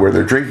episode where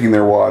they're drinking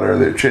their water,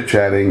 they're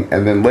chit-chatting,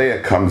 and then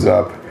Leia comes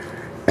up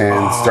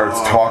and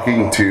starts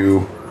talking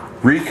to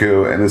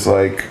Riku, and is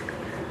like,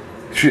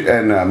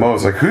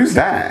 Mo's like, "Who's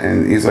that?"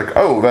 And he's like,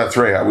 "Oh, that's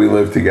Rhea. We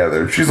live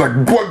together." She's like,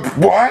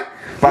 "What?"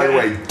 By the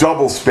way,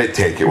 double spit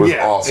take. It was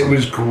awesome. It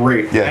was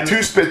great. Yeah, and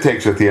 2 spit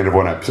takes at the end of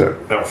one episode.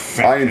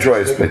 I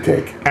enjoy a spit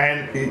take.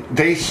 And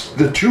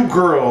the two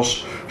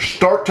girls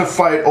start to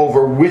fight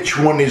over which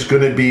one is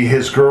going to be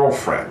his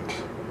girlfriend.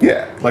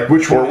 Yeah. Like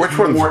which one's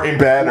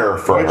better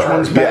for her. Which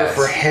one's better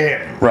for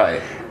him. Right.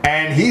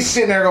 And he's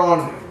sitting there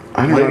going,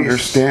 "I don't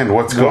understand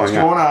what's going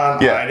on.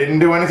 Yeah. I didn't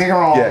do anything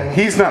wrong." Yeah,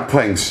 he's not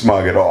playing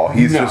smug at all.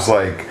 He's just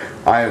like,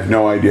 "I have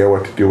no idea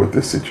what to do with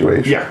this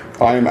situation. Yeah.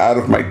 I am out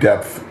of my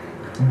depth."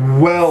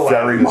 Well,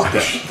 very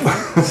much.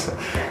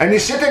 And you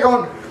sit there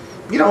going,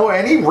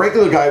 any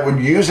regular guy would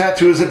use that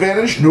to his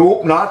advantage.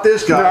 Nope, not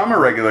this guy. No, I'm a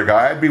regular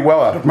guy. I'd be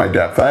well out of my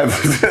depth. I'll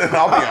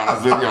be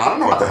honest with you. I don't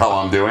know what the hell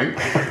I'm doing.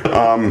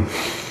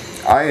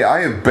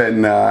 I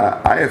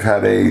have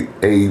had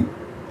a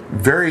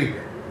very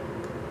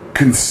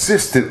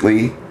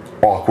consistently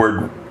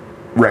awkward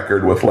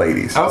record with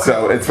ladies. Okay,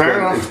 so it's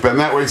been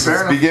that way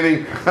since the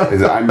beginning.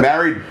 I'm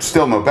married,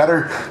 still no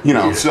better.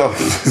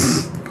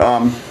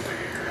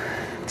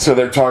 So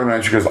they're talking about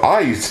it, she goes, "I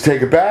used to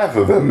take a bath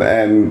with him,"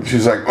 and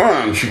she's like,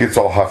 and she gets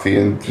all huffy,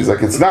 and she's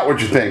like, "It's not what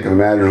you think." And the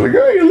manager's like,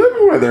 "Oh, you're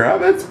living with her, huh?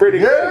 That's pretty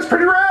good. That's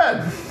pretty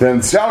rad." Then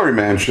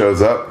Salaryman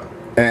shows up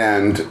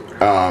and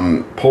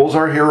pulls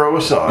our hero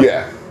aside.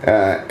 Yeah.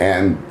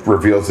 And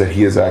reveals that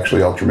he is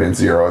actually Ultraman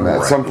Zero, and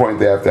at some point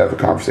they have to have a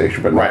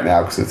conversation, but not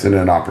now because it's in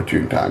an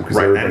opportune time because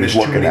everybody's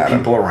looking at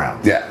him. People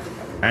around. Yeah.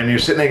 And you're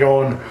sitting there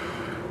going,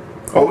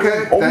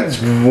 "Okay,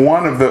 that's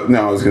one of the."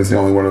 No, I was going to say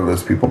only one of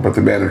those people, but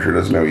the manager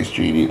doesn't know he's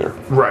Jeed either.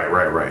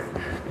 Right.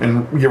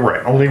 And you're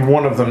right. Only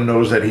one of them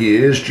knows that he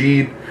is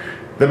Jeed.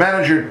 The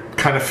manager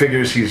kind of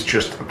figures he's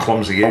just a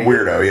clumsy idiot. A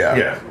weirdo, yeah.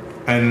 Yeah.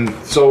 And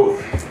so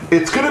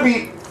it's going to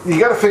be. You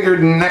got to figure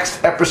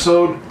next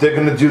episode they're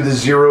going to do the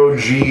Zero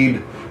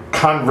Jeed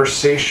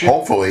conversation.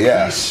 Hopefully,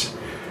 yeah. Piece.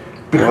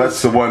 Well,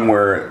 that's the one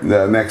where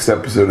the next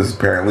episode is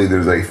apparently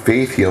there's a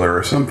faith healer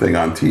or something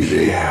on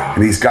TV. Yeah.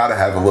 And he's got to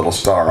have a little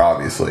star,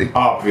 obviously.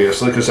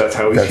 Obviously, because that's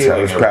how he's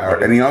healing his power.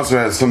 And he also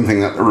has something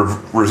that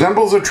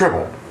resembles a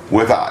tribble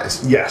with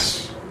eyes.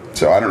 Yes.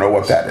 So I don't know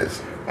what that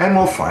is. And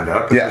we'll find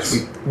out.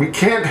 Yes. We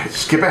can't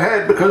skip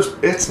ahead because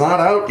it's not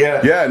out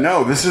yet. Yeah,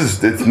 no,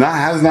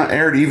 has not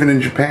aired even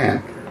in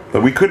Japan.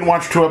 But we couldn't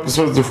watch 2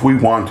 episodes if we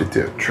wanted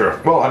to. Sure.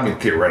 Well, I mean,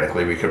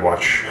 theoretically, we could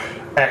watch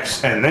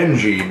X and then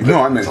G.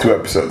 No, I meant 2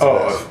 episodes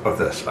of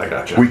this. I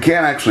gotcha. We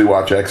can't actually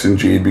watch X and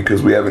G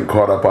because we haven't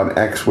caught up on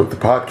X with the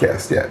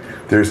podcast yet.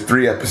 There's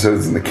 3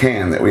 episodes in the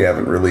can that we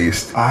haven't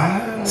released.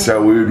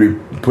 So we would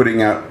be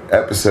putting out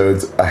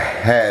episodes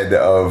ahead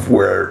of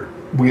where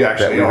we've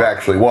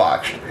actually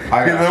watched.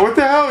 What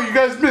the hell? You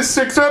guys missed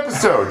 6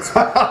 episodes.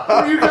 What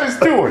are you guys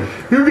doing?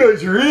 You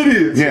guys are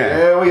idiots.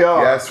 Yeah, we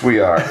are. Yes, we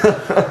are.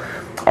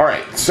 All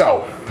right,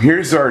 so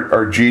here's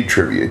our Jeed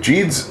trivia.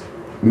 Jeed's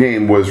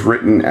name was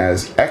written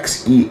as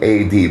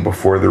Xead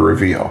before the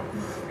reveal.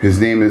 His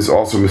name is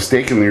also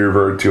mistakenly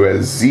referred to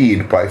as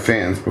Zeed by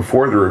fans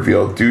before the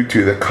reveal due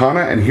to the kana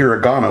and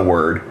hiragana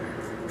word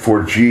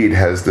for Jeed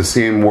has the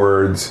same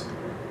words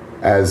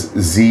as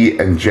Z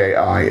and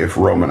JI if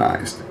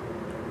romanized.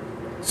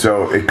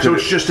 So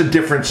it's just a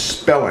different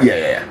spelling.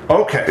 Yeah.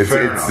 Okay, it's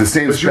the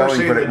same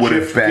spelling, but it would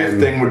have been. GIF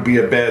thing would be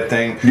a bad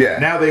thing. Yeah.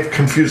 Now they've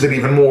confused it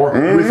even more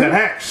with an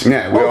X.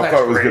 Yeah, we all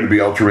thought it was going to be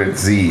Ultraman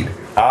Zeed.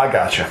 I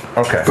gotcha.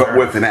 Okay. But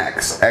with an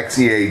X.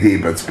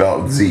 Xead, but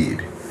spelled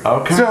Zeed.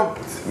 Okay. So,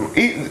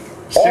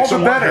 all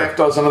the better. Half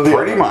dozen of the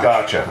Pretty much.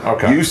 Gotcha.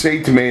 Okay. You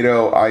say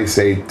tomato, I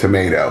say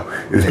tomato.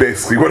 Is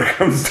basically what it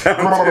comes down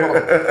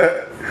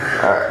to.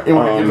 Alright. You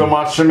want to give them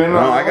watch some in? No,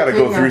 I got to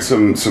go through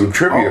some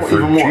trivia for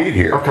Jeed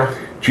here. Okay.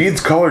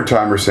 Jeed's color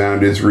timer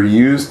sound is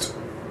reused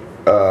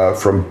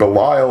from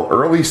Belial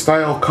early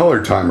style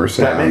color timer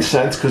sound. That makes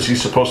sense because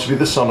he's supposed to be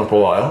the son of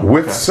Belial.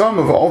 With some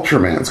of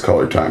Ultraman's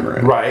color timer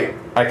in it. Right.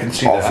 I can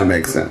see that. Also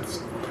makes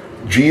sense.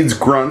 Jeed's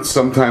grunts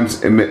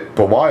sometimes emit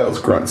Belial's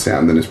grunt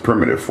sound in his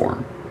primitive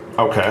form.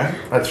 Okay,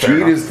 that's fair Jeed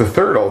enough. is the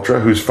 3rd Ultra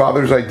whose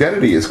father's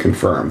identity is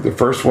confirmed. The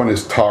first one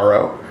is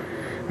Taro,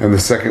 and the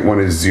second one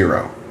is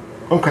Zero.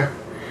 Okay.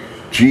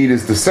 Jeed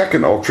is the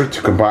 2nd Ultra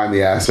to combine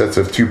the assets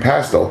of 2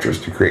 past Ultras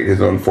to create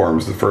his own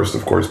forms. The first,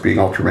 of course, being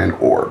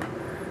Ultraman Orb.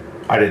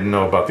 I didn't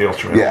know about the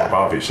Ultraman Orb,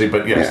 obviously,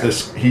 but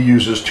yes, he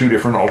uses 2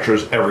 different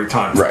Ultras every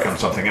time to become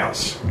something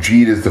else.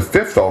 Jeed is the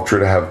 5th Ultra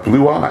to have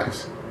blue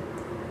eyes.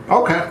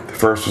 Okay. The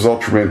first was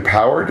Ultraman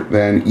Powered,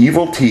 then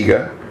Evil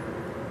Tiga,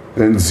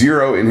 then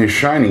Zero in his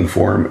Shining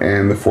form,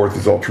 and the 4th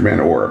is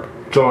Ultraman Orb.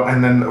 So,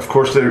 and then, of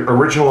course, the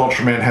original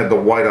Ultraman had the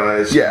white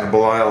eyes, and the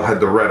Belial had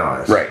the red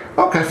eyes. Right.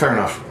 Okay, fair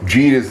enough.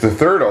 Jeed is the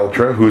 3rd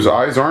Ultra, whose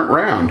eyes aren't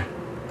round.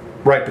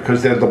 Right,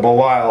 because they're the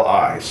Belial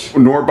eyes.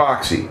 Nor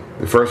boxy.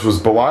 The first was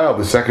Belial,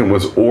 the second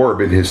was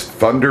Orb in his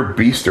Thunder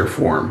Beaster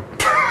form.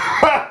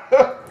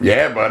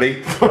 Yeah,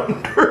 buddy.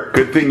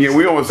 Good thing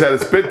we almost had a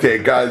spit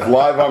take, guys,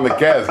 live on the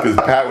cast, because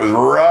Pat was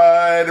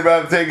right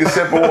about to take a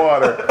sip of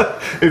water.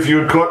 If you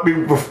had caught me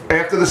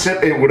after the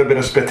sip, it would have been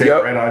a spit take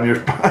right on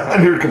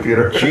your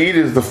computer. Jeed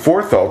is the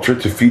 4th Ultra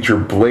to feature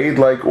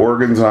blade-like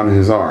organs on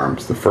his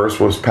arms. The first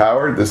was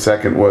Powered, the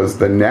second was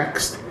the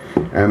Next,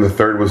 and the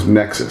 3rd was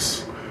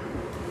Nexus.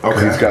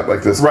 Okay. He's got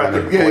like this kind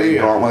of blade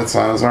gauntlets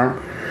on his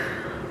arm.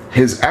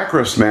 His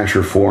Acro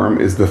Smasher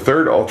form is the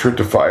 3rd Ultra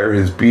to fire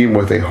his beam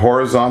with a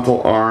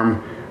horizontal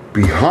arm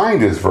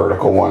behind his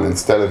vertical one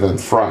instead of in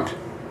front.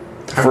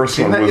 The first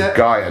one was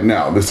Gaia.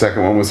 No, the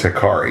second one was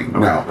Hikari. Okay.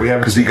 No,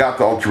 because he got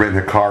the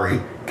Ultraman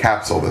Hikari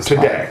capsule this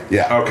today. Time.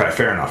 Yeah. Okay,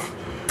 fair enough.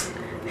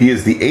 He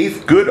is the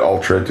 8th Good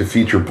Ultra to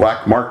feature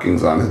black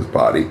markings on his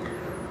body.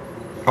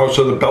 Oh,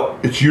 so the belt,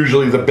 it's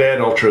usually the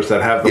bad Ultras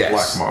that have the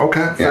black mark.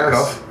 Okay, fair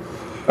enough.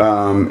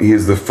 He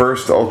is the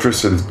first Ultra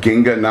since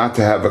Ginga not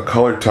to have a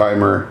color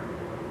timer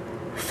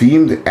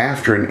themed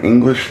after an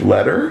English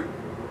letter?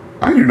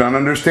 I do not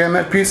understand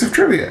that piece of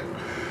trivia.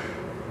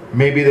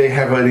 Maybe they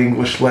have an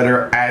English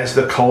letter as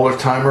the color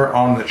timer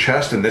on the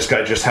chest, and this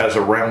guy just has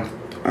a round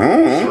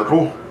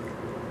circle.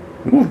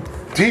 Well,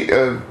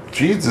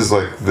 Jeed's is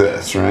like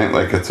this, right?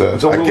 Like it's a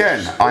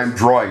I'm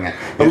drawing it.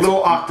 A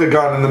little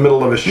octagon in the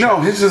middle of his chest.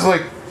 No, his is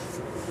like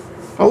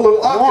a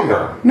little octagon.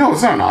 Longer. No,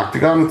 it's not an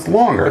octagon. It's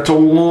longer. It's a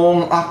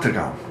long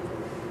octagon.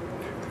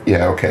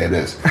 Yeah, okay, it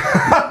is.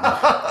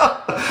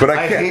 But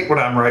I hate when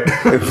I'm right.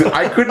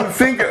 I couldn't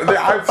think.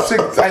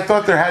 I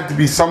thought there had to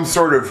be some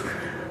sort of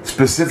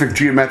specific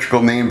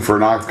geometrical name for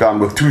an octagon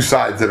with 2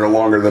 sides that are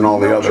longer than all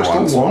the other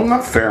ones. Long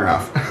enough. Fair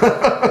enough.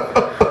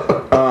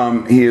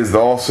 He is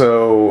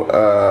also,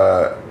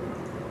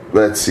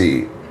 let's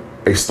see,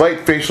 a slight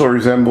facial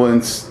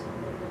resemblance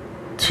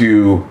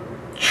to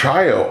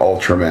Chayo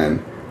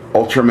Ultraman,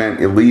 Ultraman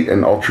Elite,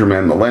 and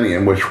Ultraman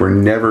Millennium, which were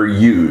never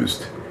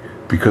used.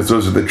 Because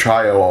those are the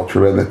Chayo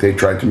Ultraman that they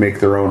tried to make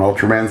their own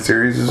Ultraman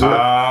series with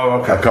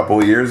a couple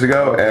of years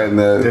ago, and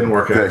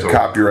the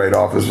copyright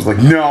office was like,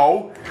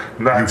 "No,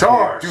 that's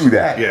ours. Do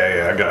that."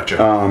 Yeah, I gotcha.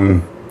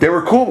 They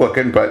were cool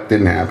looking, but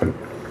didn't happen.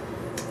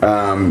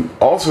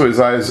 Also, his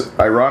eyes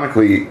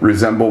ironically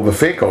resemble the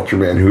fake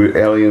Ultraman who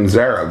Alien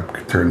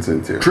Zarab turns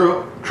into.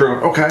 True.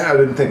 Okay, I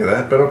didn't think of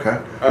that, but okay.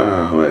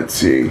 Let's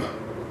see.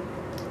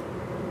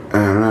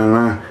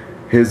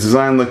 His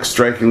design looks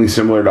strikingly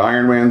similar to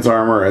Iron Man's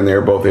armor, and they're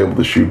both able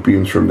to shoot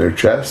beams from their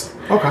chest.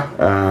 Okay.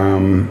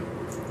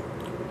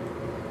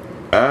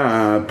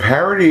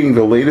 Parodying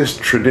the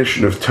latest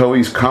tradition of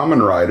Toei's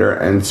Kamen Rider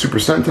and Super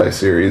Sentai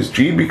series,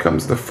 Jeed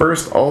becomes the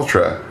first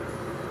Ultra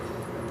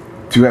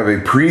to have a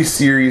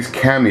pre-series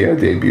cameo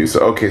debut.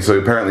 So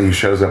apparently he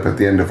shows up at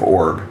the end of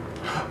Orb.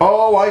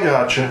 Oh, I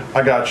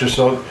gotcha.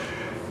 So,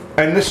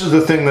 and this is the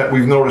thing that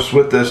we've noticed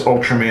with this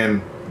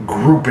Ultraman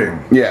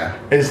grouping. Yeah.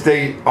 Is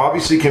they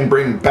obviously can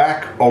bring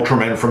back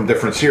Ultraman from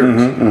different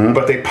series,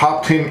 but they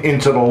popped him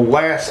into the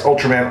last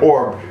Ultraman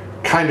Orb,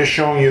 kind of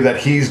showing you that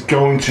he's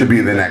going to be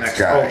the next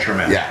guy.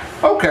 Ultraman. Yeah.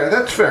 Okay,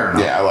 that's fair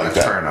enough. Yeah, I like that.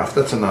 That's fair enough.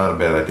 That's not a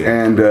bad idea.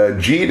 And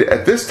Jeed,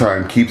 at this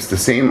time, keeps the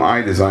same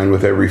eye design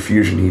with every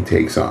fusion he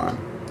takes on.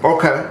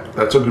 Okay,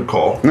 that's a good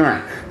call. All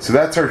right, so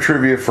that's our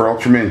trivia for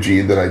Ultraman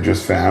Jeed that I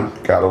just found.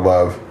 Gotta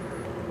love.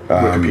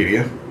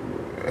 Wikipedia.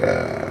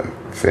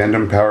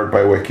 Fandom powered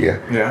by Wikia.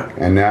 Yeah.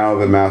 And now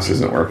the mouse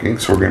isn't working,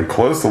 so we're going to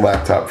close the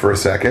laptop for a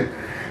second.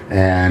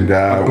 And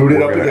boot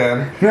it up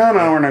again. No,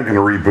 we're not going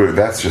to reboot.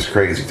 That's just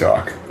crazy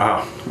talk.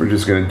 Oh. We're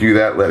just going to do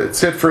that, let it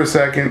sit for a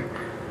second.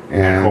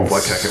 And hope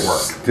like heck it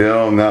works.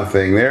 Still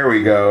nothing. There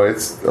we go.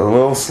 It's a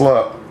little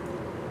slow.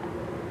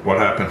 What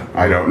happened?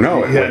 I don't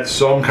know. It had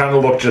some kind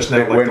of look just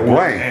now, like the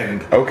blank.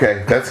 End.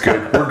 Okay, that's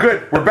good. We're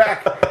good. We're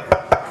back.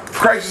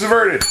 Crisis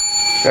averted.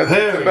 That's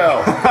the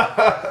bell.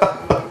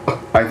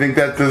 I think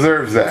that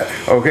deserves that.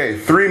 Okay,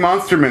 3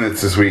 monster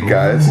minutes this week,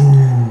 guys.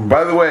 Ooh.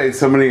 By the way,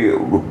 somebody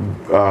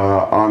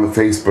on the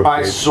Facebook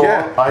page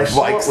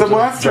likes the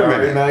monster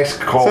minute. Very nice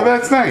call. So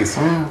that's nice.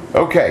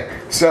 Okay,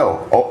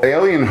 so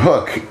Alien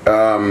Hook.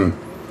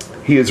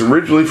 He is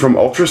originally from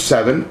Ultra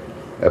 7,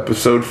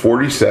 episode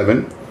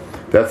 47.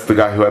 That's the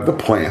guy who had the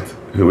plant,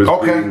 who was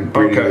breeding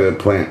the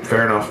plant.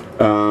 Fair enough.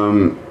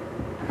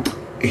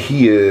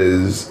 He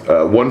is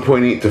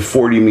 1.8 to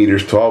 40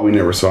 meters tall. We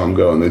never saw him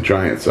go in the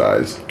giant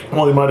size.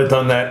 Well, he might have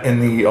done that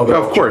in the other.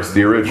 Of course,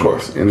 the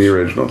originals. In the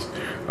originals,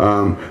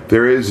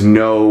 there is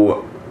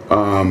no.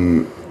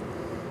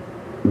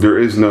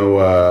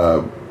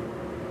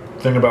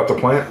 Thing about the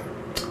plant.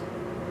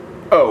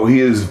 Oh, he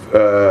is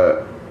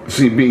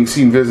being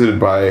seen visited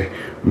by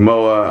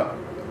Moa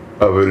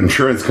of an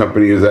insurance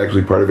company who's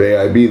actually part of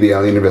AIB, the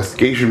Alien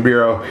Investigation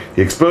Bureau.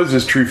 He exposes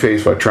his true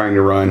face while trying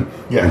to run,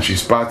 and she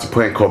spots a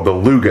plant called the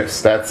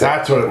Lugus. That's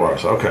what it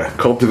was. Okay.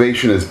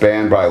 Cultivation is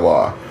banned by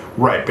law.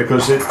 Right,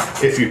 because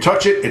if you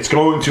touch it, it's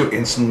going to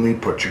instantly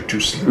put you to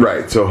sleep.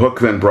 Right, so Hook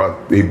then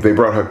brought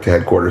Hook to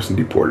headquarters and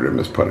deported him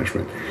as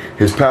punishment.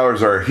 His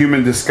powers are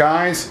human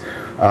disguise,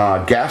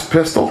 gas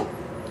pistol,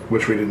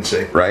 which we didn't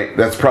see. Right,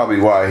 that's probably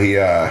why he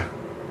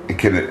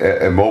can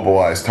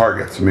immobilize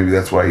targets. Maybe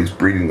that's why he's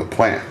breeding the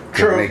plant.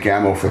 True. Make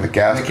ammo for the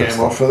gas pistol. Make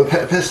ammo for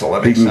the pistol.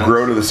 That he makes can sense.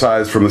 grow to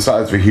from the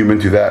size of a human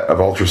to that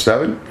of Ultra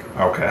 7.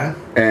 Okay.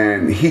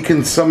 And he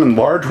can summon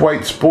large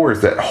white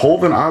spores that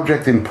hold an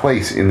object in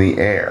place in the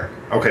air.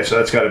 Okay, so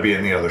that's got to be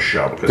in the other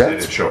show because they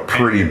didn't show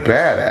pretty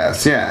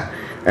badass, yeah.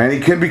 And he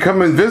can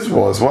become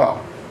invisible as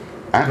well.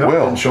 At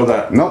will. Didn't show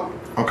that. Nope.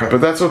 Okay. But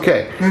that's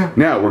okay. Yeah.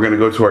 Now we're going to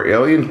go to our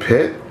alien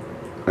pit.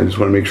 I just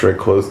want to make sure I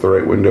close the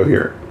right window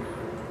here.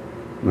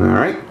 All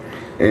right.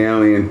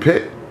 Alien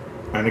pit.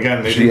 And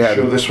again, they didn't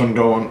show this one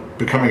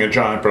becoming a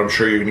giant, but I'm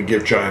sure you're going to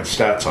give giant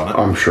stats on it.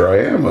 I'm sure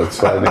I am. Let's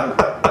find out.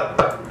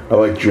 I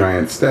like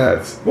giant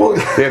stats. Well,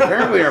 they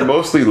apparently are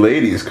mostly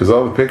ladies because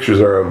all the pictures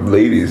are of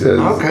ladies as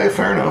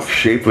fair enough.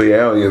 Shapely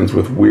aliens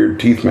with weird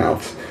teeth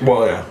mouths.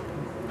 Well,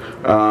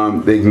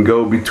 yeah. They can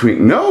go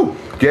between. No,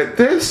 get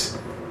this.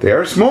 They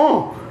are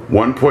small,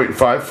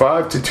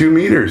 1.55 to 2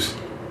 meters.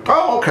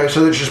 Oh, okay.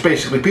 So they're just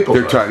basically people.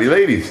 They're tiny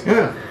ladies.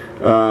 Yeah.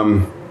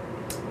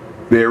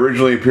 They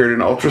originally appeared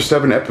in Ultra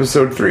 7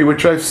 Episode 3,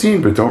 which I've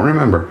seen but don't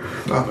remember.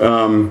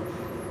 Oh.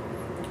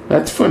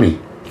 That's funny.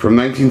 From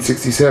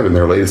 1967.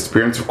 Their latest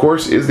appearance, of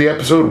course, is the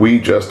episode we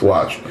just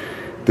watched.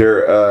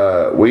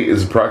 Their weight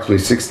is approximately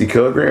 60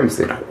 kilograms.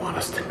 They don't want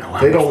us to know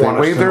how much they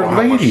weigh. They're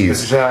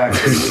ladies.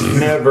 Exactly.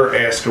 Never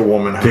ask a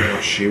woman how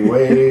much she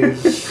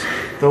weighs.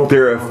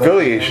 Their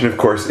affiliation, of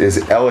course, is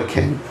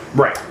Eleking.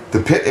 Right.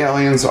 The pit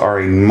aliens are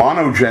a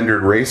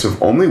monogendered race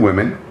of only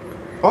women.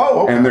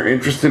 Oh, okay. And their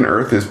interest in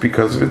Earth is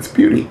because of its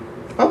beauty.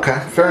 Okay,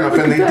 fair enough.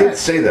 And they did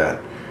say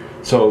that.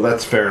 So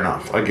that's fair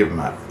enough. I give them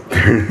that.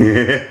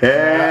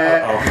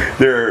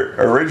 Their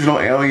original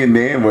alien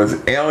name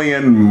was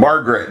Alien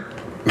Margaret.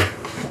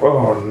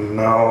 Oh,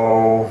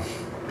 no.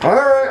 All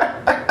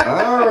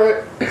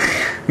right.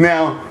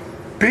 Now,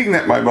 being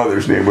that my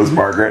mother's name was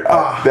Margaret,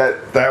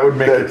 that would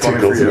make it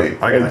tickles funny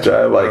for me.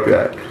 I like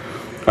that.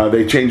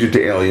 They changed it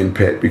to Alien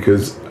Pit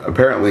because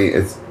apparently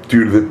it's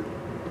due to the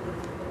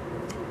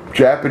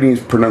Japanese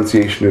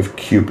pronunciation of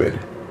Cupid.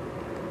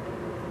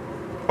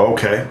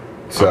 Okay.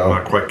 So I'm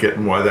not quite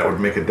getting why that would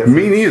make a difference.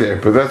 Me neither,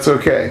 but that's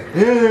okay.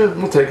 Yeah,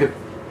 we'll take it.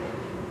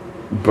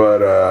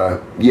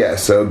 But yeah,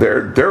 so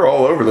they're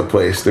all over the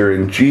place. They're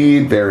in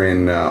Geed. They're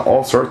in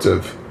all sorts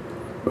of.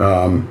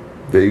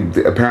 They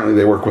apparently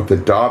they work with the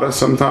Dada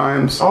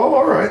sometimes. Oh,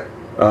 all right.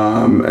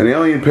 An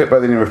alien pit by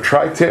the name of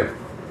Tri-Tip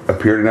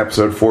appeared in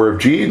episode 4 of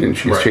Geed, and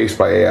she's chased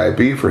by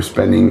AIB for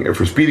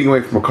speeding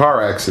away from a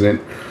car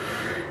accident,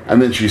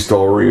 and then she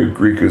stole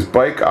Riku's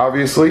bike,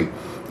 obviously.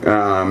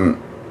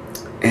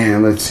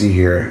 And let's see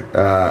here.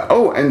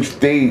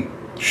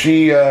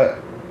 She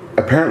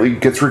apparently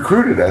gets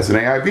recruited as an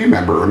AIB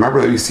member.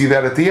 Remember that we see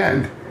that at the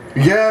end.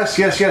 Yes.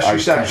 She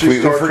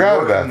completely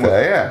forgot about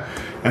that. Yeah.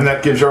 And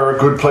that gives her a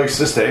good place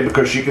to stay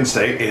because she can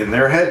stay in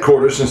their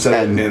headquarters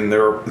instead of in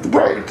their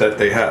apartment that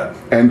they had.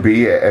 And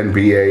be a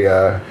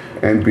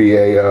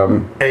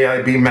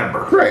AIB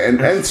member. Right,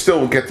 and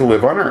still get to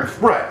live on Earth.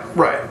 Right.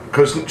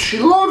 Because she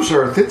loves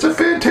Earth. It's a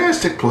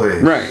fantastic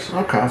place. Right.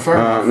 Okay, fair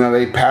enough. Now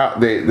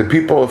the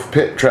people of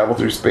Pit travel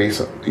through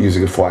space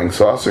using a flying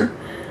saucer.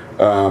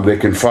 They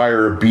can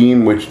fire a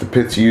beam which the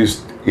Pits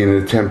used in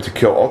an attempt to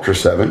kill Ultra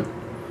 7.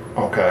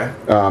 Okay.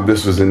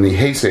 This was in the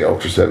Heisei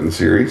Ultra 7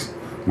 series,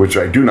 which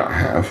I do not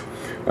have.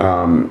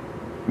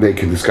 They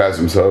can disguise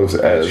themselves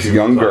as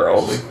young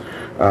girls.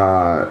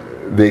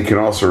 They can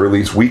also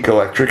release weak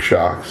electric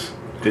shocks.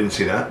 Didn't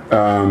see that.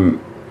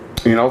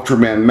 In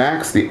Ultraman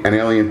Max, an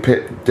alien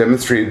Pit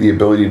demonstrated the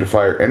ability to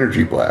fire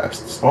energy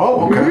blasts.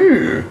 Oh, okay.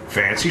 Ooh.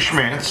 Fancy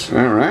schmance.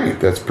 All right,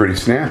 that's pretty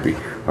snappy.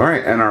 All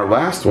right, and our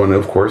last one,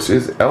 of course,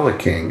 is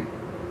Eleking.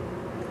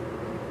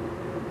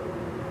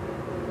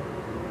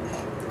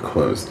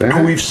 Close that.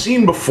 Who we've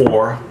seen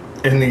before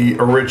in the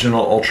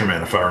original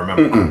Ultraman, if I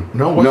remember.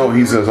 No,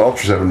 he's an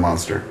Ultra 7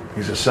 monster.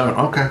 He's a 7.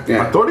 Okay.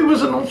 Yeah. I thought he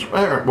was an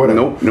Ultraman. Whatever.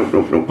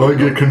 Nope. I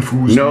get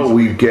confused. No,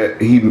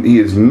 he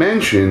is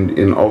mentioned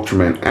in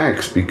Ultraman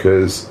X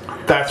because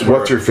that's where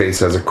What's-Her-Face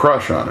has a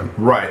crush on him.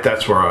 Right,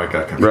 that's where I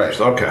got confused.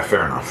 Right. Okay,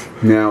 fair enough.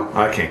 Now,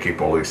 I can't keep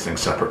all these things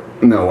separate.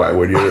 No, why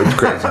would you? It's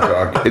crazy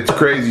talk. It's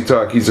crazy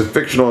talk. He's a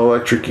fictional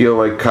electric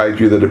eel-like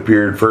kaiju that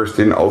appeared first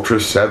in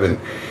Ultra 7.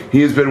 He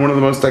has been one of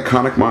the most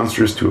iconic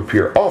monsters to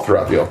appear all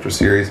throughout the Ultra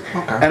series,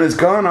 and has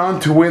gone on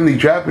to win the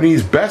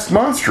Japanese Best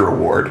Monster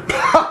Award,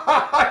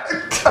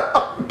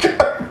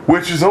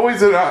 which is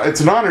always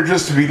it's an honor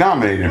just to be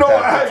nominated. No,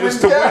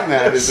 just to win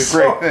that is a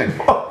great thing.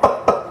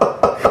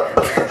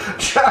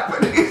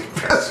 Japanese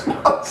Best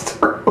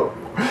Monster.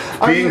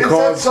 being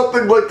called... Is that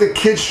something like the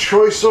Kids'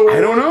 Choice Awards?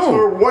 I don't know.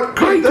 Or what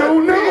could that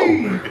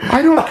be?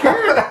 I don't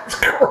care. That's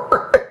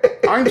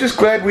correct. I'm just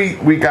glad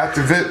we got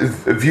to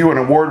view an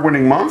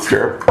award-winning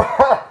monster.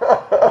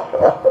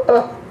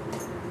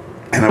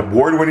 An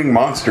award-winning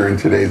monster in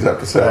today's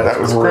episode. That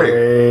was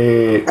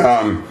great.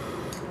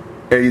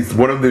 He's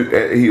one of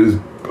the... He was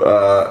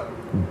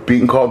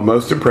being called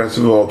most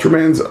impressive of Ultra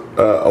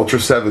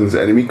 7's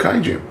enemy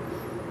kaiju.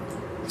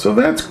 So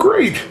that's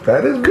great.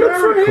 That is good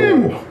for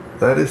him. Cool.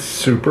 That is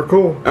super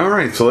cool. All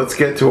right, so let's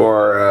get to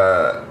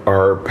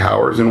our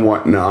powers and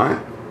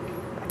whatnot.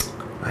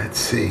 Let's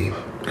see,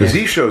 because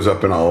he shows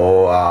up in a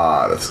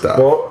lot of stuff.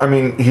 Well, I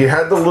mean, he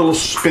had the little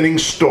spinning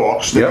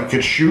stalks that he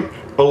could shoot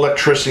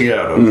electricity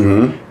out of,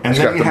 and He's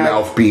then got the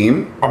mouth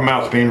beam. A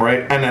mouth beam,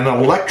 right? And an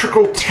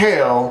electrical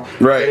tail,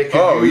 right? That it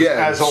could use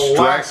as a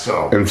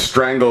lasso, and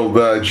strangled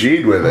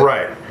Jeed with it,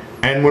 right?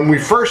 And when we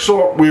first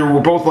saw it, we were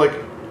both like,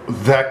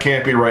 that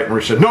can't be right. And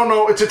we said,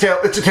 no, it's a tail,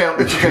 it's a tail,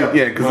 it's a tail.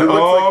 Yeah, because it looks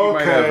like he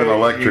might have an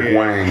electric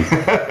wang.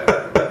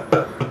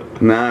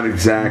 Not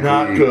exactly.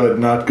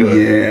 Not good.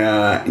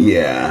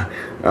 Yeah.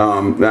 I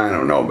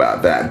don't know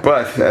about that,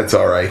 but that's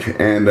all right.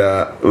 And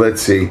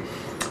let's see.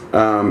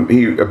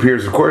 He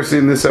appears, of course,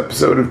 in this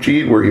episode of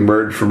Jeed, where he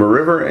emerged from a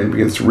river and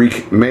begins to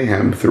wreak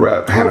mayhem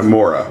throughout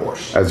Hanamura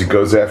as he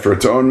goes after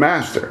its own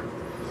master.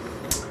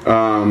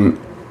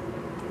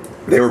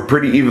 They were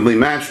pretty evenly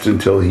matched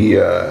until he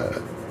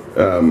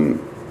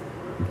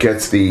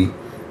gets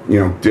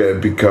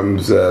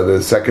becomes the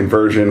second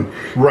version,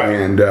 right?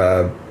 And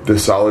the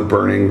solid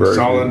burning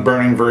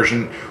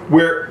version,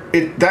 where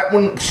that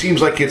one seems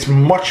like it's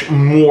much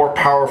more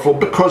powerful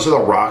because of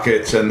the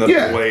rockets and the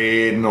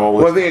blade and all.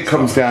 Well, I think it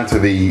comes down to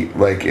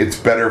it's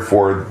better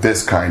for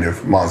this kind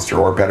of monster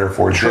or better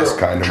for this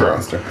kind of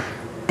monster.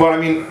 But I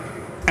mean,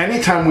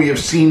 anytime we have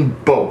seen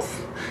both,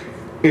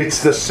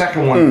 it's the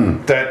second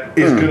one that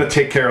is going to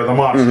take care of the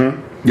monster.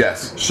 Mm-hmm.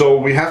 Yes. So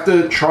we have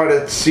to try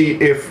to see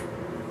if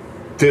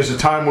there's a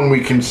time when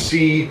we can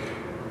see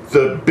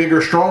the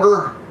bigger,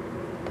 stronger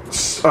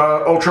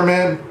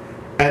Ultraman,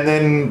 and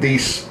then the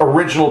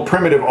original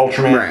primitive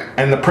Ultraman,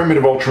 and the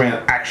primitive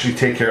Ultraman actually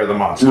take care of the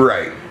monster.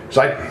 Right.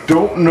 So I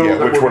don't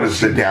know which one is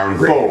the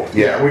downgrade. Both.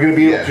 Yeah, we're going to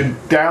be able to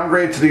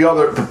downgrade to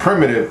the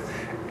primitive,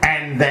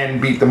 and then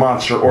beat the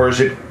monster, or is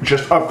it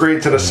just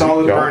upgrade to the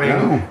solid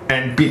burning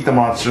and beat the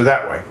monster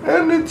that way?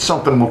 And it's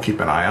something we'll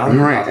keep an eye on.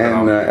 Right,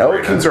 and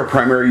Elekings are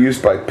primarily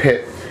used by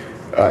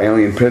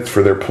alien pits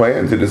for their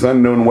plans. It is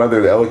unknown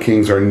whether the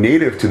Elekings are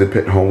native to the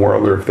pit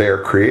homeworld or if they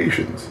are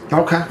creations.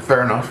 Okay,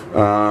 fair enough.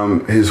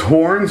 His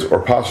horns,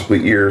 or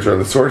possibly ears, are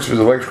the source of his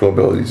electrical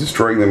abilities.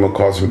 Destroying them will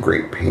cause him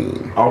great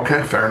pain.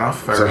 Okay, fair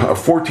enough.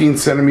 14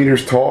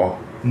 centimeters tall?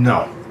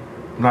 No.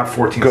 Not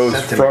 14 goes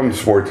centimeters.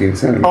 from 14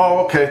 centimeters.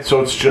 Oh, okay.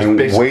 So it's just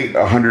basically weight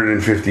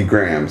 150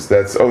 grams.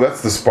 That's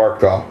the Spark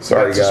Doll.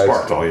 Sorry, guys. That's the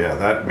Spark Doll. Yeah,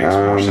 that makes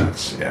more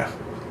sense. Yeah.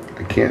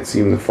 I can't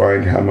seem to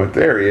find how much.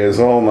 There he is.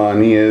 Hold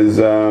on. He is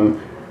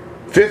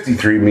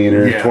 53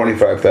 meters,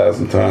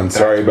 25,000 tons.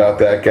 Sorry about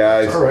that,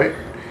 guys. That's all right.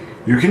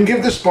 You can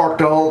give the Spark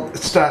Doll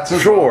stats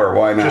as Sure,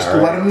 why not? Just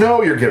let him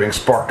know you're giving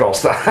Spark Doll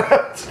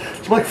stats.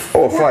 It's like, if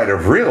I'd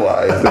have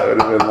realized, that would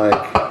have been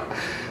like.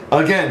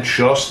 Again,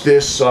 just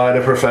this side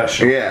of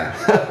professional. Yeah.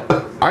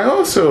 I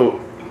also...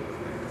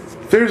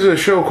 There's a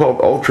show called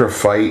Ultra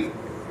Fight,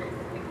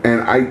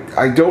 and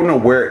I don't know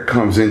where it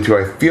comes into.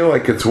 I feel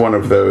like it's one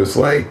of those,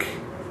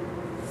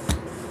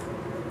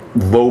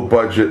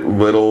 low-budget,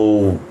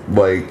 little,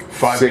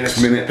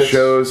 6-minute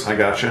shows. I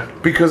gotcha.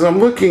 Because I'm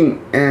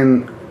looking,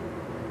 and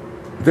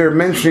they're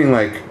mentioning,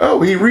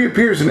 he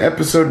reappears in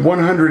episode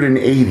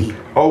 180.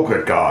 Oh,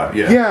 good God,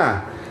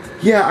 yeah.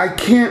 Yeah, I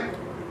can't...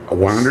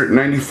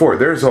 194.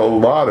 There's a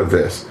lot of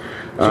this.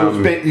 So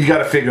you got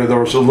to figure there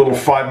was a little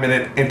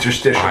 5-minute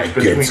interstitials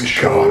between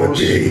shows.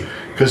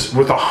 Because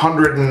with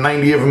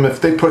 190 of them,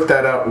 if they put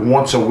that out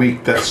once a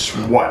week, that's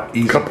what?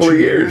 Easy. A couple of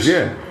years,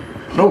 yeah.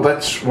 No,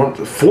 that's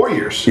 4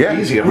 years. Yeah,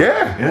 easy.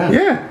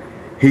 Yeah.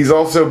 He's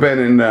also been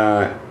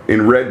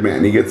in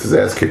Redman. He gets his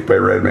ass kicked by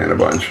Redman a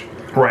bunch.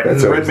 Right,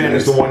 and Redman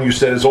is the one you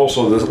said is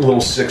also the little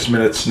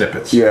 6-minute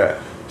snippets.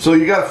 Yeah. So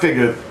you got to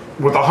figure.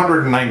 With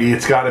 190,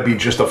 it's got to be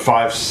just a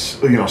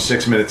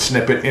 6-minute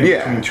snippet in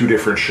between two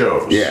different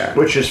shows. Yeah.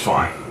 Which is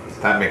fine.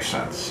 That makes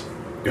sense.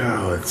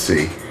 Let's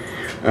see.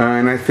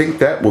 And I think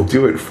that will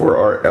do it for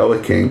our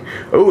Eleking.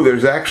 Oh,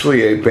 there's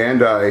actually a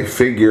Bandai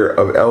figure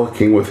of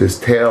Eleking with his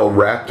tail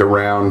wrapped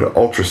around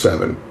Ultra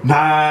 7.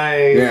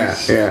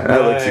 Nice. Yeah.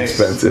 That looks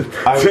expensive.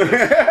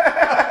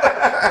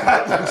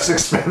 That looks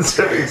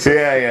expensive.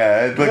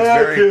 Yeah. It looks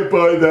I can't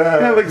buy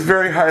that. It looks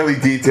very highly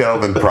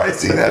detailed and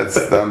pricey.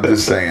 I'm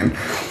just saying.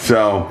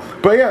 So,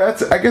 but yeah,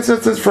 I guess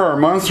that's it for our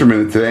Monster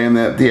Minute today. And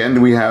at the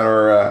end, we had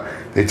our.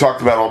 They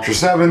talked about Ultra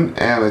 7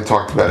 and they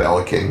talked about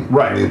Eleking.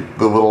 Right.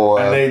 The little.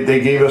 And they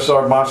gave us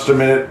our Monster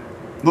Minute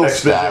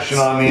exposition stats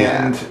on the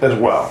end as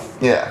well.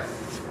 Yeah.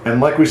 And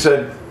like we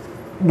said,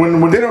 when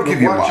they don't give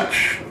you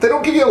much. They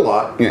don't give you a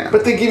lot. Yeah.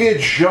 But they give you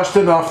just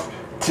enough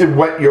to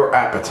whet your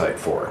appetite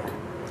for it.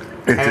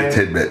 It's a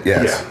tidbit,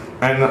 yes.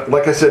 Yeah. And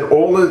like I said,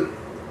 all the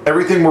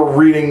everything we're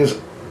reading is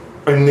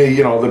in the,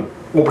 the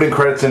opening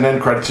credits and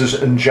end credits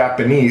is in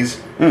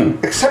Japanese,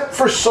 except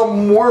for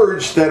some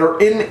words that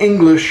are in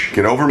English.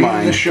 Get over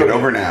mine, get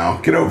over now,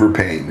 get over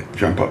pain,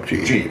 jump up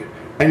G.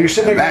 And you're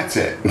sitting there. That's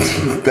it.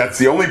 That's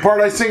the only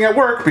part I sing at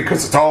work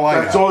because it's all I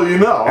know. That's all you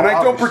know. And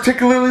I don't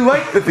particularly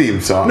like the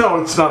theme song.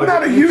 No, it's not. I'm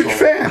not a huge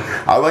fan.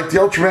 I like the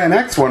Ultraman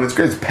X one. It's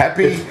good. It's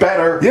peppy. It's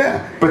better.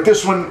 Yeah. But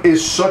this one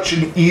is such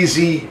an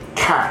easy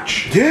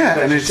catch. Yeah.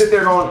 And you sit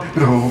there going,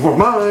 get over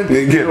mine.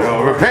 Get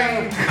over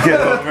pain.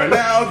 Get over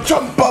now.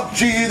 Jump up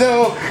G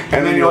though.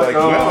 And then you're like,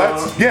 well,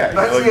 that's the end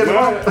of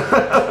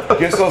it.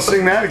 Guess I'll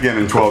sing that again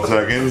in 12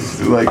 seconds.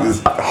 Like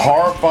this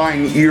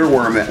horrifying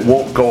earworm that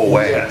won't go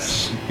away.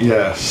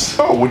 Yes.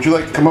 Oh, would you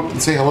like to come up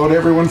and say hello to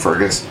everyone,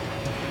 Fergus?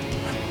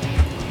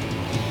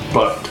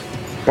 But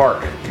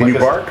bark. Can you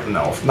bark?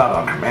 No, not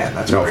on command.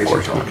 That's no, crazy. Of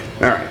course not.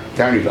 All right,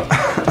 down you go.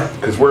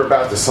 Because we're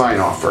about to sign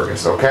off,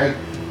 Fergus. Okay.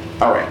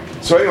 All right.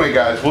 So anyway,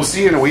 guys, we'll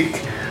see you in a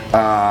week.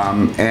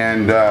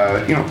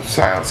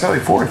 Sally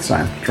Forth,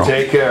 Science Patrol.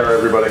 Take care,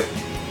 everybody.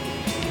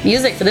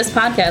 Music for this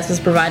podcast was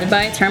provided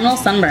by Terminal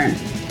Sunburn.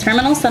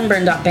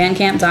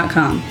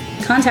 TerminalSunburn.bandcamp.com.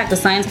 Contact the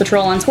Science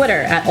Patrol on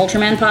Twitter at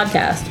Ultraman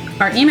Podcast.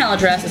 Our email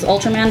address is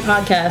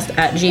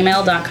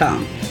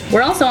ultramanpodcast@gmail.com.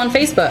 We're also on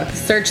Facebook.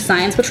 Search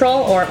Science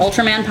Patrol or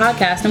Ultraman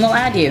Podcast and we'll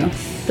add you.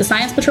 The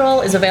Science Patrol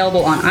is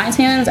available on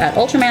iTunes at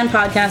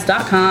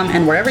ultramanpodcast.com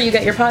and wherever you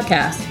get your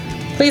podcasts.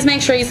 Please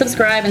make sure you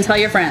subscribe and tell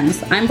your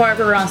friends. I'm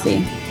Barbara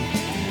Rossi.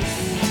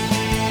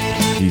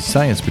 The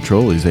Science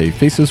Patrol is a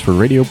Faces for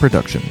Radio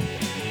production.